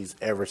fastest she's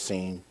ever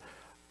seen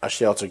a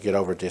shelter get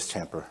over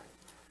distemper,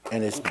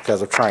 and it's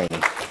because of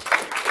training.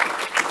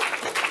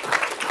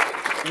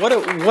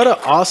 What an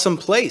awesome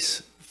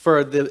place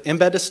for the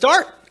embed to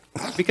start,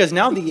 because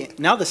now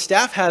the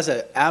staff has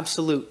an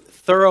absolute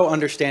thorough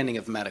understanding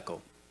of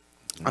medical.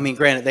 I mean,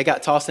 granted, they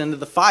got tossed into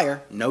the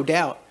fire, no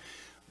doubt,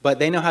 but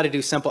they know how to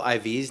do simple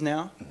IVs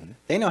now.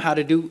 They know how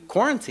to do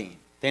quarantine.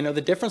 They know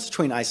the difference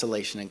between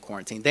isolation and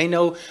quarantine. They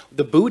know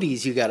the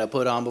booties you got to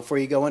put on before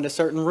you go into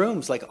certain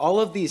rooms. Like all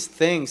of these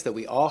things that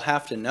we all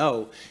have to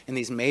know in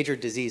these major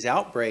disease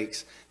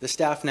outbreaks, the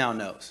staff now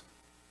knows.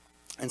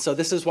 And so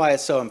this is why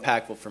it's so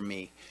impactful for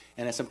me.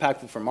 And it's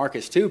impactful for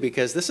Marcus too,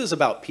 because this is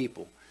about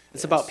people.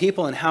 It's about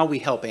people and how we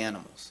help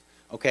animals.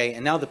 Okay,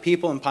 and now the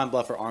people in Pine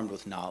Bluff are armed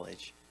with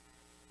knowledge.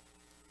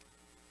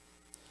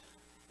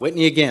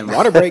 Whitney again,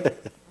 water break.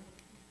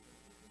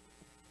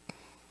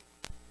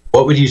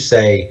 What would you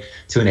say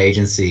to an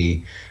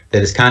agency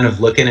that is kind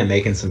of looking at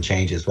making some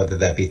changes, whether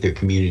that be through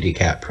community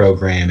cat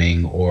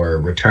programming or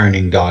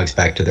returning dogs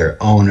back to their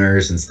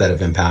owners instead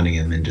of impounding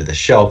them into the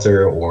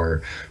shelter,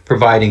 or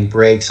providing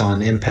breaks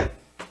on impound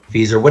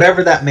fees, or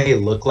whatever that may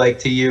look like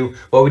to you?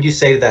 What would you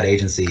say to that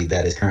agency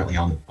that is currently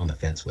on the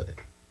fence with it?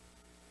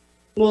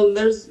 Well,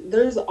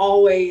 there's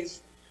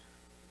always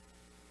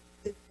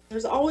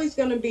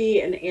going to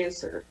be an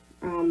answer.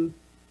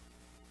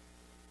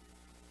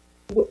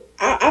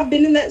 I've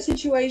been in that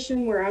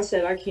situation where I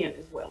said I can't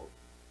as well.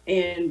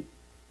 And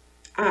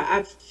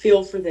I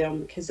feel for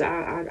them because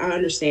I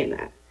understand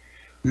that.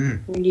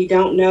 Mm, When you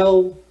don't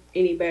know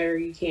any better,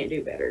 you can't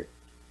do better.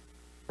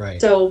 right.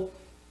 So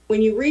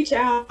when you reach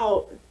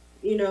out,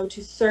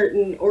 to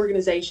certain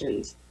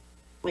organizations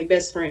like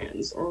Best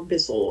Friends or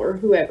Bissell or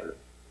whoever,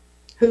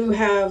 who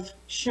have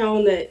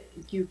shown that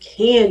you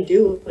can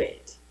do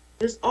it,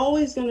 there's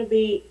always going to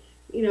be,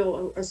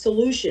 a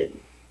solution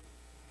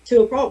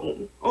to a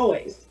problem,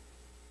 always.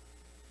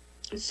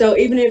 So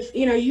even if,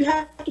 you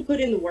have to put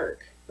in the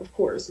work, of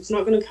course, it's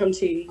not going to come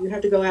to you. You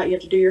have to go out, you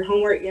have to do your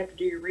homework, you have to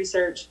do your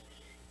research.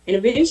 And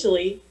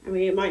eventually, I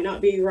mean, it might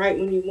not be right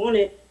when you want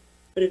it,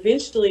 but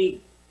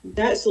eventually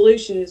that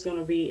solution is going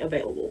to be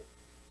available.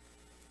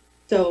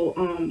 So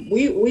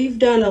we've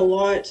done a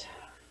lot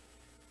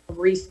of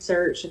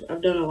research.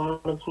 I've done a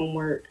lot of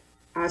homework.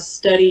 I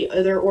study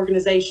other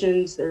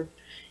organizations, their,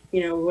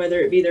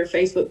 whether it be their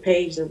Facebook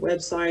page, their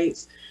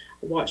websites.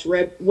 I watch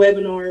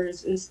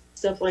webinars and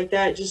stuff like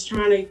that, just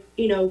trying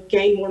to,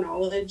 gain more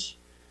knowledge.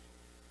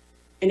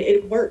 And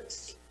it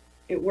works.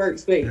 It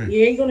works, but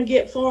you ain't going to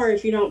get far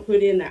if you don't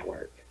put in that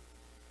work.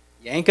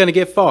 You ain't going to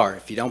get far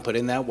if you don't put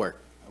in that work,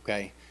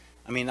 okay?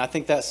 I mean, I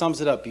think that sums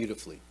it up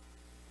beautifully.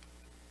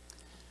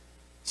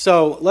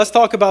 So let's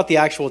talk about the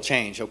actual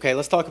change, okay?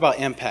 Let's talk about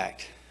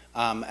impact.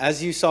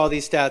 As you saw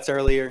these stats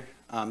earlier,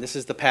 this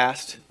is the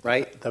past,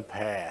 right? The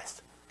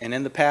past. And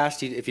in the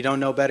past, if you don't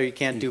know better, you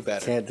can't do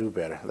better. Can't do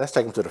better. Let's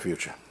take them to the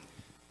future.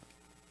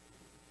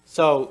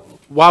 So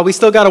while we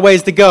still got a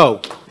ways to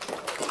go,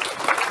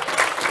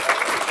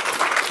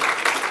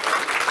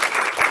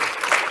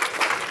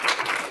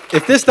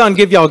 if this doesn't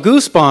give y'all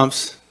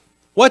goosebumps,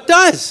 what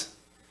does?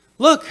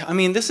 Look, I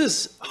mean, this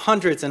is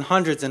hundreds and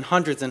hundreds and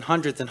hundreds and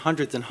hundreds and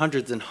hundreds and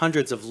hundreds and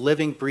hundreds of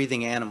living,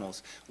 breathing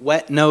animals.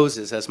 Wet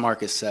noses, as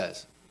Marcus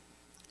says.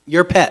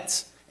 Your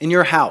pets in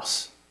your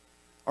house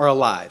are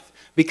alive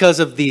because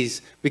of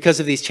these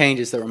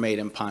changes that were made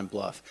in Pine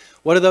Bluff.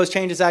 What do those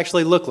changes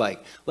actually look like?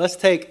 Let's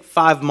take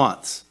 5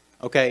 months,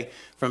 okay,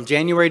 from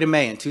January to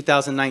May in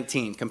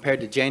 2019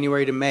 compared to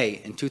January to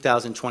May in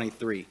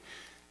 2023.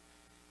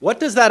 What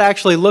does that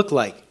actually look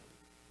like?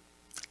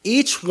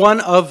 Each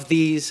one of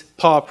these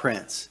paw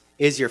prints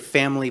is your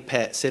family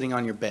pet sitting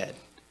on your bed.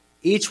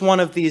 Each one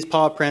of these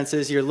paw prints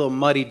is your little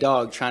muddy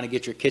dog trying to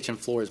get your kitchen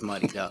floors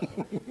muddied up.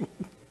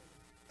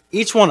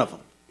 Each one of them.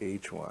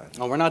 Each one.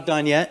 Oh, we're not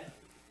done yet.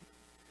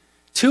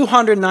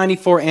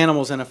 294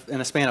 animals in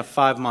a span of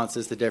 5 months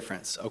is the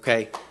difference,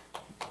 okay?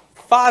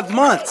 5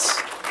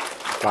 months.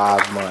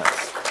 5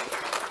 months.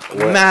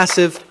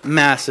 Massive,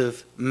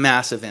 massive,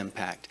 massive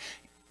impact.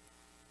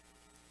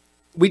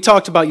 We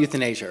talked about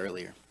euthanasia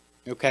earlier,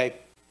 okay?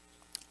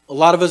 A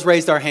lot of us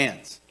raised our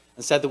hands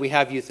and said that we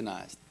have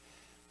euthanized.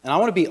 And I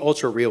want to be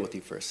ultra real with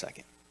you for a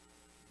second.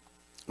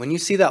 When you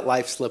see that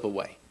life slip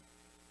away,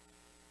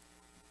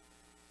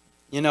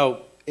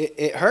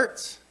 it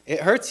hurts.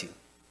 It hurts you.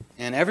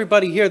 And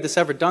everybody here that's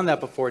ever done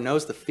that before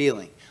knows the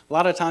feeling. A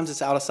lot of times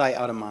it's out of sight,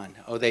 out of mind.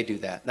 Oh, they do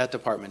that. That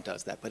department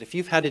does that. But if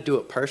you've had to do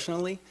it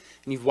personally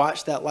and you've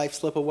watched that life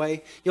slip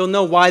away, you'll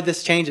know why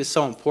this change is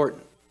so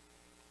important.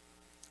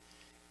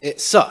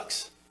 It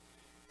sucks.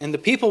 And the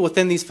people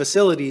within these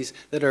facilities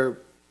that are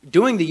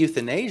doing the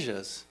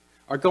euthanasias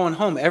are going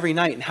home every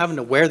night and having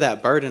to wear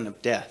that burden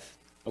of death,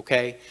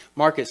 okay?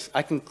 Marcus,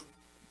 I can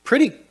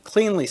pretty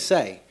cleanly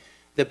say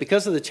that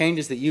because of the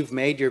changes that you've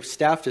made, your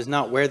staff does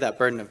not wear that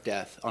burden of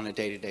death on a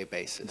day-to-day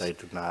basis. They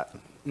do not.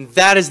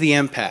 That is the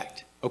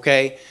impact,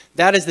 okay?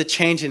 That is the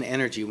change in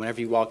energy whenever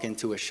you walk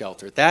into a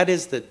shelter. That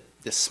is the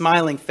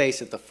smiling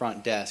face at the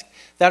front desk.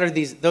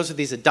 Those are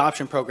these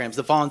adoption programs,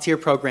 the volunteer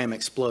program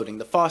exploding,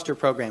 the foster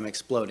program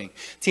exploding,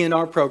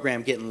 TNR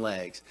program getting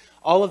legs.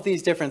 All of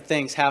these different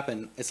things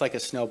happen. It's like a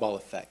snowball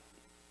effect.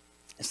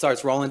 It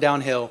starts rolling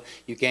downhill.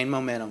 You gain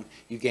momentum.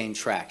 You gain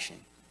traction.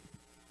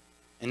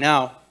 And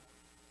now,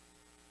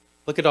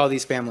 look at all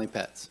these family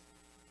pets.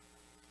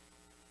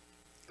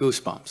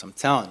 Goosebumps, I'm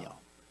telling y'all.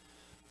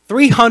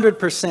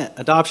 300%.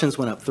 Adoptions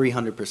went up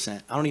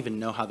 300%. I don't even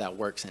know how that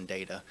works in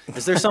data.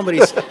 Is there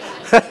somebody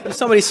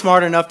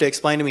smart enough to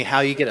explain to me how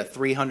you get a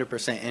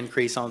 300%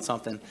 increase on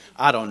something?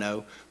 I don't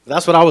know.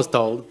 That's what I was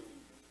told.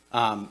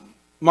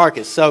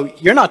 Marcus, so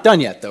you're not done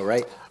yet though,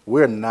 right?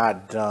 We're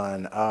not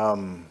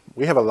done.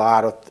 We have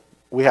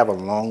a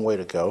long way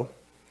to go,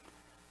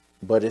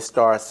 but it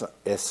starts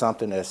as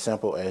something as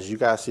simple as, you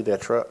guys see that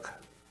truck?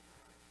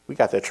 We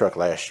got that truck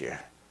last year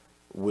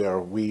where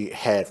we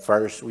had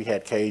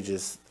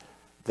cages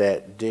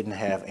that didn't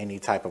have any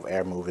type of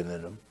air moving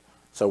in them.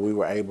 So we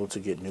were able to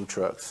get new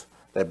trucks.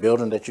 That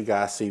building that you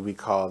guys see, we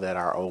call that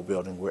our old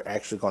building. We're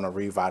actually going to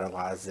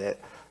revitalize that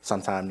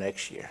sometime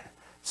next year.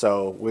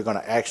 So we're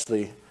doing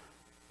TNR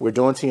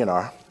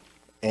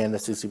and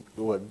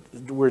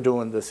we're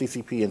doing the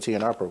CCP and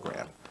TNR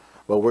program,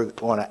 but we're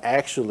going to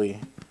actually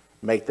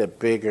make that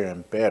bigger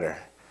and better.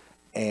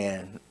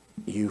 And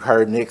you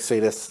heard Nick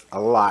say this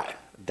a lot,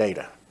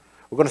 data.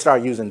 We're going to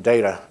start using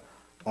data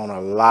on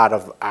a lot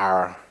of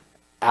our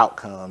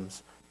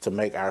outcomes to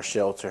make our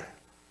shelter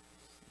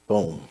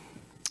boom.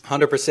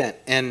 100%.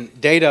 And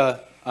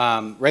data,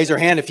 Raise your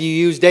hand if you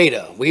use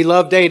data. We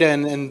love data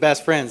and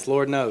best friends,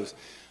 Lord knows.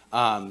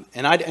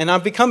 And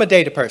I've become a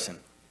data person.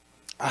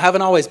 I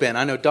haven't always been.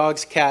 I know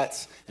dogs,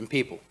 cats, and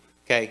people.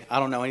 Okay, I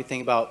don't know anything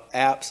about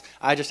apps.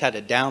 I just had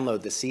to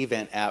download the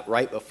CVent app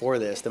right before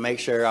this to make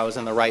sure I was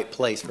in the right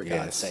place, for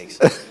God's sakes.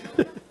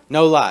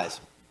 No lies.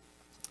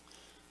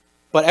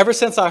 But ever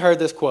since I heard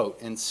this quote,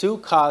 and Sue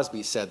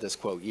Cosby said this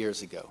quote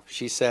years ago,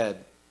 she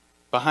said,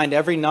 behind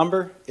every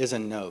number is a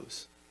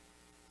nose.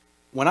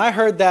 When I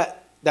heard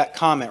that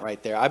comment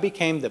right there, I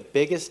became the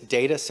biggest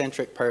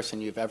data-centric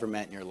person you've ever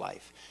met in your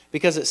life,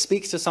 because it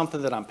speaks to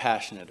something that I'm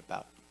passionate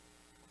about.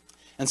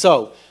 And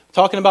so,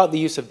 talking about the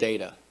use of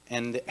data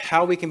and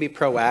how we can be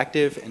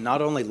proactive in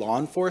not only law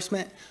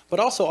enforcement, but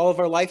also all of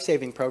our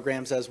life-saving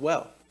programs as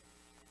well.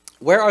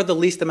 Where are the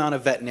least amount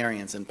of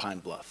veterinarians in Pine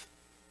Bluff?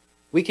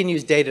 We can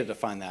use data to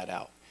find that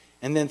out.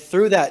 And then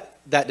through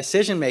that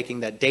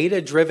decision-making, that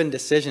data-driven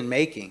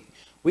decision-making,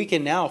 we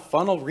can now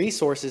funnel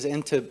resources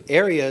into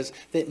areas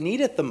that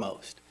need it the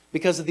most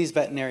because of these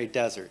veterinary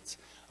deserts.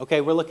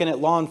 Okay, we're looking at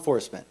law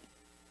enforcement.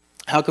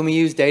 How can we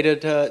use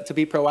data to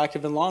be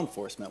proactive in law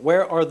enforcement?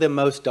 Where are the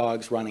most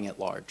dogs running at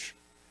large?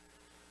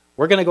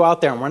 We're going to go out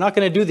there and we're not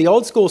going to do the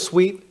old school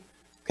sweep.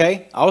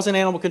 Okay, I was an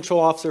animal control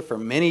officer for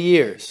many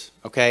years.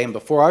 Okay, and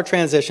before our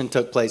transition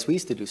took place, we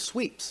used to do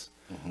sweeps.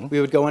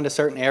 We would go into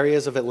certain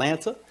areas of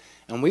Atlanta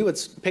and we would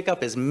pick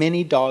up as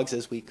many dogs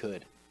as we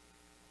could.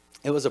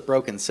 It was a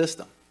broken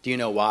system. Do you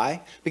know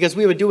why? Because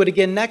we would do it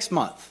again next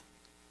month.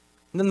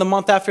 And then the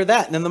month after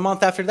that, and then the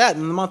month after that,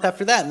 and then the month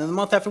after that, and then the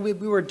month after we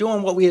were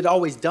doing what we had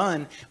always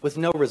done with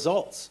no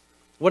results.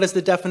 What is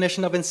the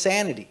definition of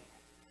insanity?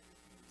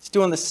 It's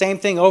doing the same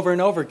thing over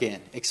and over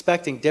again,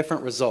 expecting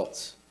different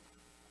results.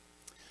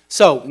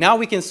 So now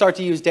we can start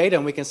to use data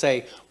and we can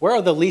say, where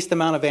are the least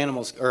amount of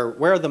animals, or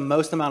where are the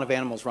most amount of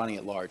animals running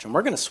at large? And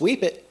we're going to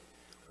sweep it.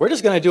 We're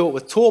just going to do it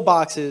with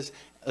toolboxes,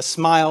 a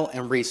smile,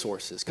 and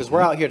resources, because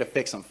we're out here to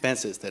fix some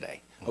fences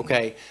today.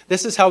 Okay,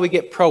 this is how we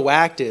get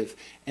proactive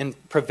in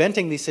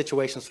preventing these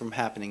situations from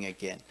happening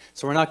again.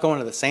 So we're not going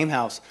to the same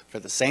house for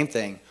the same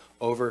thing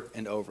over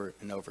and over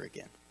and over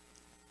again.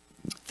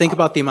 Think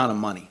about the amount of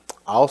money.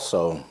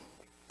 Also,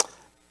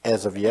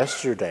 as of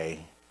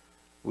yesterday,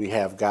 we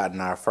have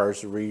gotten our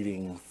first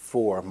reading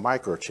for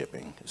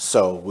microchipping.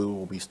 So we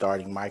will be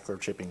starting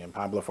microchipping in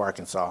Pine Bluff,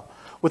 Arkansas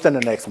within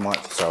the next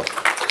month. So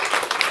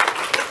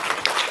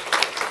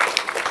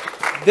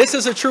this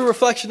is a true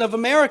reflection of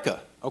America,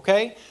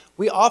 okay?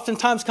 We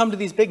oftentimes come to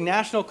these big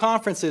national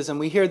conferences and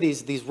we hear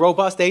these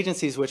robust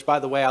agencies, which, by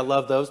the way, I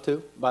love those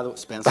too. By the way,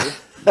 Spencer.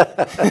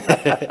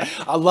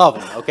 I love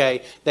them,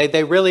 okay?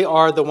 They really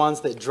are the ones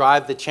that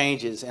drive the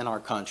changes in our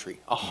country,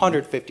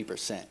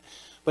 150%.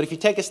 But if you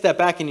take a step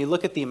back and you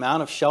look at the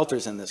amount of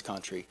shelters in this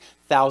country,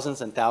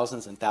 thousands and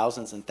thousands and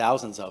thousands and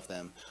thousands of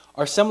them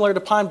are similar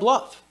to Pine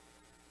Bluff.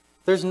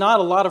 There's not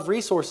a lot of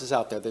resources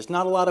out there. There's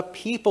not a lot of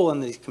people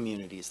in these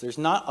communities. There's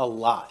not a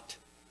lot.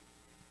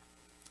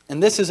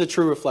 And this is a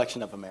true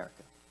reflection of America.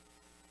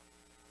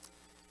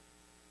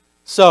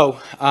 So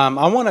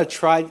I want to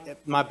try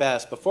my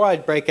best before I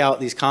break out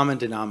these common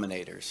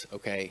denominators,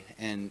 okay?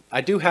 And I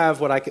do have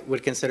what I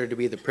would consider to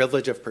be the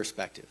privilege of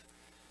perspective,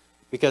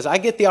 because I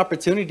get the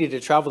opportunity to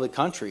travel the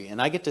country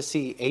and I get to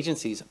see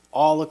agencies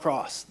all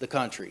across the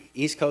country,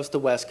 East Coast to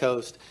West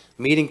Coast,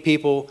 meeting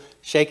people,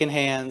 shaking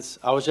hands.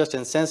 I was just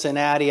in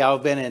Cincinnati.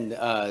 I've been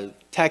in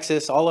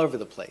Texas, all over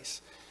the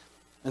place.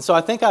 And so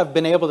I think I've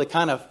been able to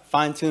kind of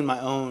fine-tune my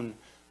own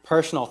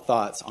personal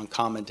thoughts on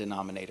common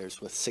denominators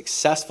with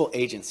successful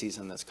agencies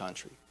in this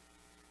country.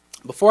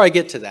 Before I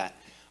get to that,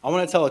 I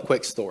want to tell a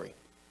quick story.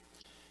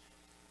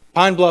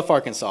 Pine Bluff,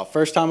 Arkansas,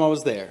 first time I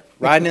was there,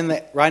 riding in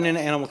an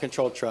animal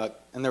control truck,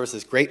 and there was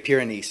this Great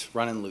Pyrenees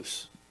running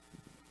loose.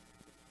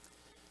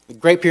 The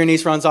Great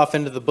Pyrenees runs off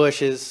into the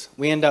bushes.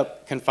 We end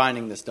up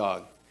confining this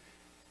dog.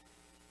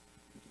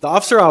 The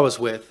officer I was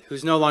with,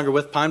 who's no longer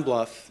with Pine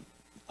Bluff,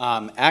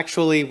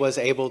 actually was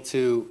able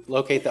to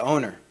locate the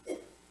owner,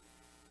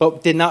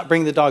 but did not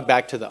bring the dog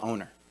back to the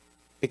owner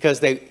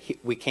because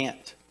we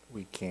can't.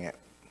 we can't.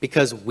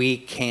 Because we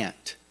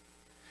can't.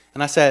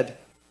 And I said,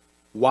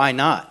 why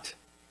not?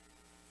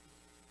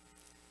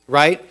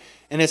 Right?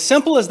 And as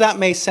simple as that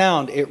may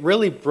sound, it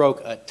really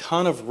broke a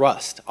ton of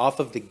rust off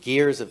of the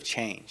gears of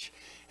change.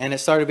 And it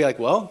started to be like,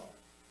 well,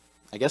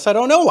 I guess I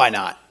don't know why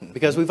not,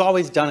 because we've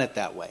always done it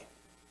that way.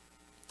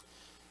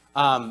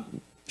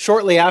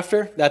 Shortly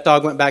after, that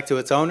dog went back to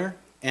its owner.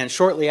 And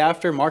shortly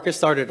after, Marcus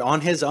started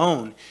on his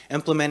own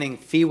implementing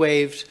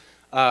fee-waived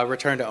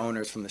return to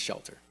owners from the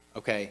shelter.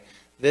 Okay?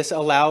 This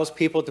allows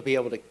people to be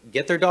able to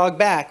get their dog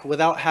back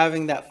without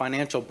having that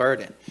financial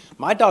burden.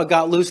 My dog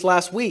got loose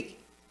last week.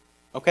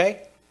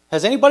 Okay?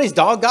 Has anybody's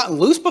dog gotten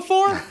loose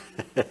before?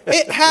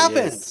 It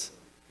happens.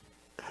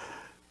 Yes.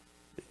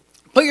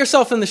 Put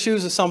yourself in the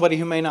shoes of somebody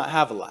who may not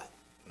have a lot.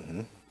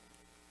 Mm-hmm.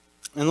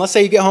 And let's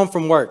say you get home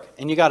from work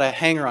and you got a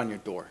hanger on your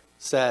door.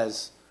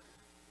 Says,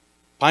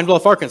 Pine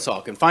Bluff,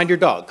 Arkansas, can find your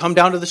dog. Come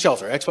down to the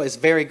shelter. It's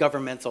very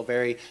governmental,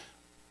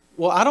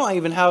 well, I don't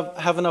even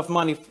have enough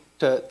money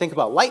to think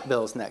about light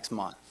bills next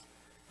month.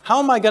 How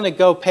am I going to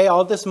go pay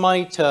all this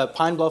money to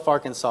Pine Bluff,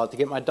 Arkansas to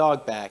get my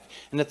dog back,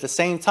 and at the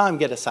same time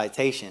get a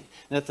citation,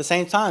 and at the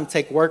same time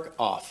take work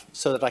off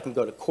so that I can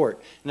go to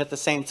court, and at the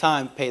same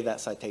time pay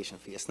that citation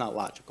fee? It's not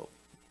logical.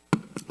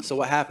 So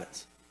what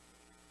happens?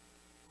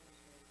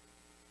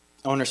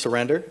 Owner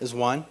surrender is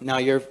one. Now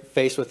you're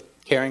faced with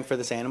caring for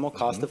this animal,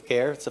 cost of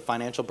care, it's a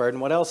financial burden.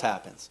 What else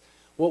happens?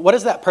 Well, what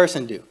does that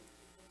person do?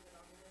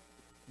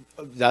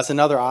 That's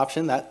another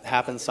option. That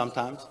happens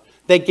sometimes.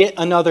 They get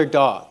another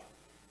dog.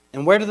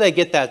 And where do they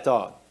get that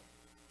dog?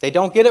 They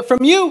don't get it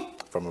from you.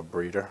 From a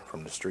breeder,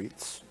 from the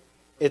streets.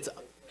 It's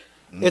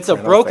a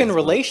broken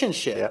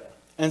relationship. Yep.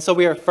 And so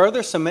we are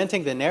further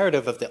cementing the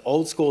narrative of the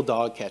old school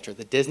dog catcher,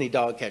 the Disney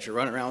dog catcher,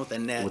 running around with a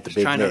net, With the just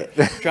big trying net.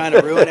 trying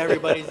to ruin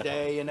everybody's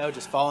day, you know,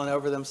 just falling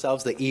over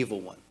themselves, the evil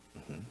one.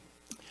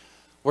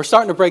 We're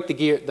starting to break the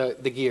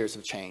gears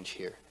of change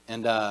here.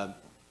 And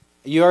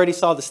you already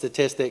saw the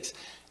statistics.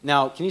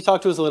 Now, can you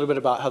talk to us a little bit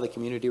about how the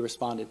community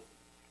responded?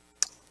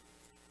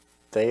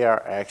 They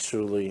are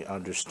actually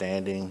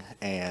understanding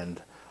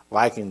and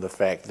liking the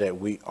fact that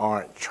we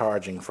aren't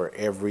charging for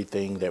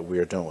everything that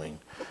we're doing.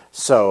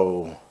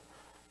 So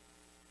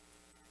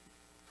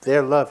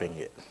they're loving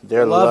it.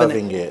 They're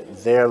loving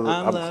it. They're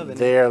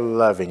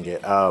loving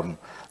it.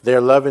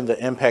 They're loving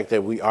the impact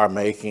that we are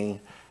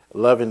making,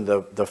 loving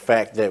the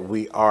fact that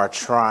we are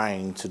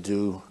trying to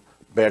do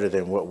better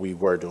than what we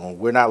were doing.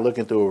 We're not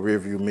looking through a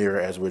rearview mirror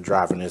as we're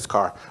driving this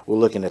car. We're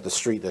looking at the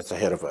street that's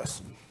ahead of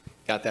us.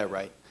 Got that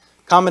right.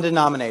 Common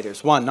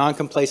denominators. One,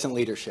 non-complacent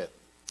leadership.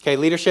 Okay,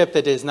 leadership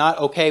that is not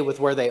okay with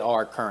where they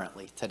are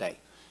currently today.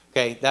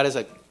 Okay, that is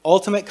an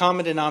ultimate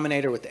common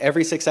denominator with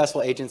every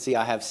successful agency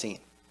I have seen.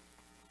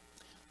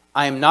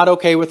 I am not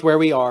okay with where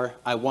we are.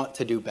 I want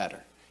to do better.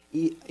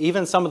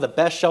 Even some of the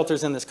best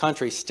shelters in this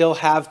country still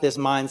have this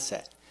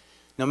mindset.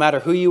 No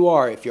matter who you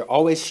are, if you're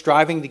always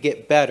striving to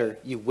get better,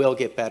 you will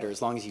get better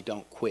as long as you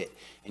don't quit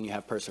and you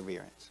have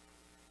perseverance.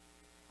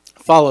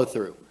 Follow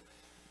through.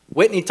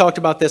 Whitney talked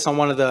about this on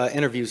one of the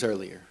interviews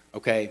earlier,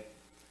 okay?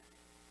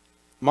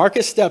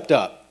 Marcus stepped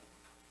up,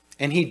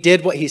 and he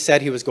did what he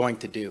said he was going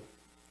to do.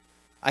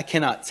 I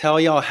cannot tell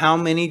y'all how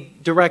many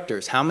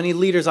directors, how many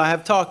leaders I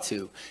have talked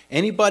to.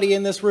 Anybody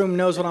in this room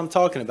knows what I'm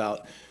talking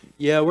about.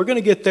 Yeah, we're going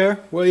to get there.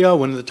 Well, yeah,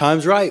 when the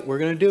time's right, we're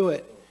going to do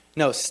it.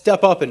 No,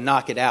 step up and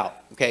knock it out,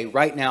 okay?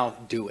 Right now,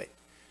 do it.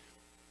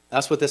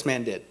 That's what this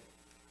man did.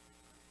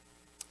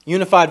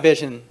 Unified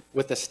vision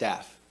with the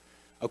staff.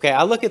 Okay,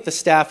 I look at the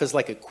staff as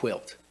like a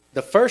quilt.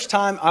 The first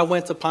time I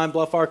went to Pine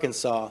Bluff,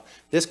 Arkansas,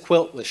 this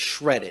quilt was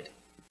shredded.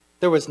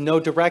 There was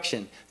no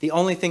direction. The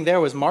only thing there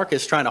was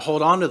Marcus trying to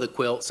hold on to the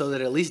quilt so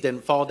that it at least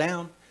didn't fall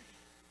down.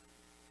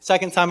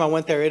 Second time I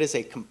went there, it is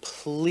a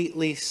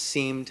completely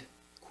seamed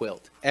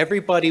quilt.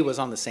 Everybody was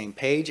on the same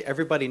page.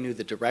 Everybody knew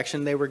the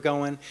direction they were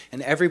going,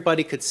 and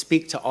everybody could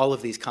speak to all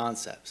of these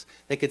concepts.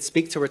 They could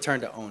speak to return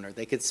to owner.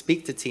 They could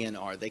speak to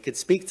TNR. They could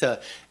speak to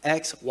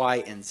X,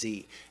 Y, and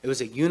Z. It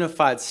was a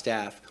unified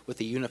staff with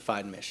a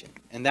unified mission,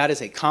 and that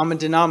is a common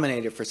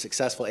denominator for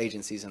successful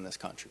agencies in this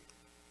country.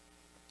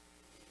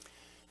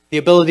 The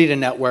ability to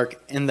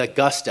network and the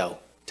gusto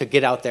to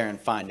get out there and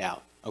find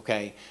out,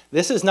 okay?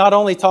 This is not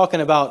only talking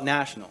about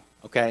national,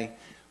 okay?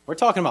 We're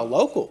talking about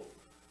local.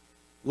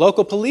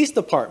 Local police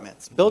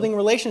departments, building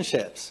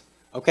relationships,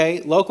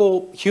 okay?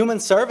 Local human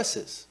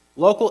services,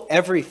 local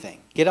everything.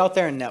 Get out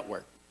there and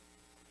network.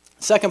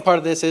 Second part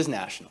of this is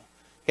national,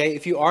 okay?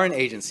 If you are an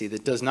agency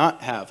that does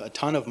not have a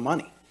ton of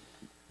money,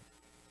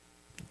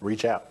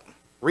 reach out.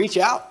 Reach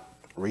out.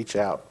 Reach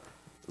out.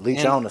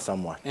 Reach on to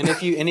someone. And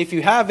if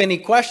you have any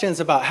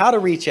questions about how to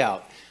reach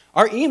out,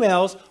 our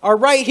emails are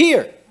right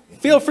here.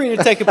 Feel free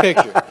to take a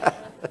picture.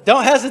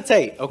 Don't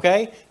hesitate,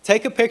 okay?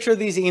 Take a picture of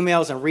these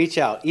emails and reach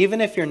out. Even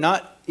if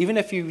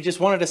you just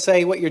wanted to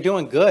say what you're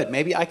doing good,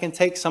 maybe I can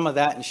take some of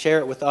that and share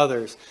it with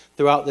others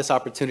throughout this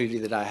opportunity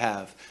that I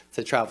have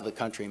to travel the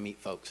country and meet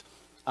folks.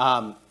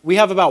 We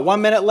have about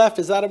 1 minute left.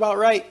 Is that about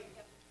right?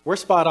 We're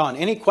spot on.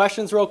 Any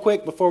questions real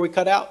quick before we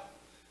cut out?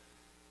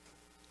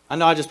 I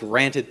know I just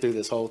ranted through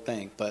this whole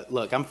thing, but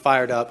look, I'm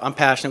fired up. I'm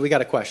passionate. We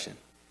got a question.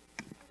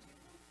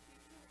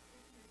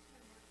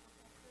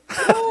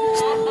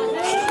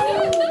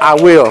 I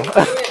will.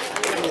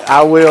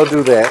 I will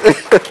do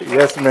that.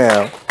 Yes,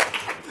 ma'am.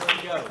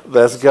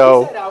 Let's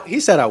go. He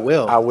said I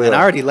will. I will. And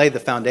I already laid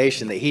the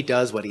foundation that he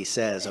does what he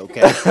says,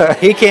 okay?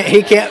 He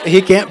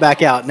can't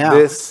back out now.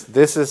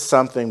 This is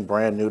something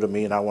brand new to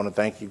me, and I want to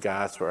thank you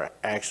guys for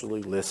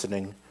actually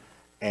listening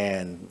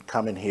and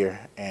coming here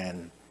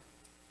and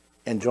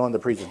enjoying the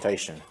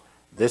presentation.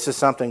 This is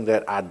something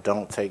that I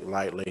don't take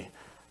lightly.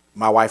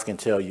 My wife can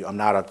tell you I'm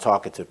not a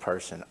talkative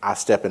person. I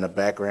step in the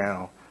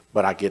background,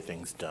 but I get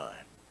things done.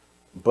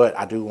 But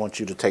I do want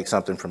you to take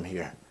something from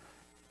here.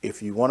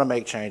 If you want to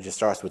make change, it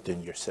starts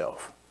within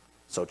yourself.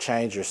 So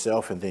change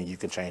yourself, and then you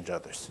can change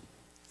others.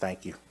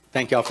 Thank you.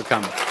 Thank y'all for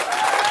coming.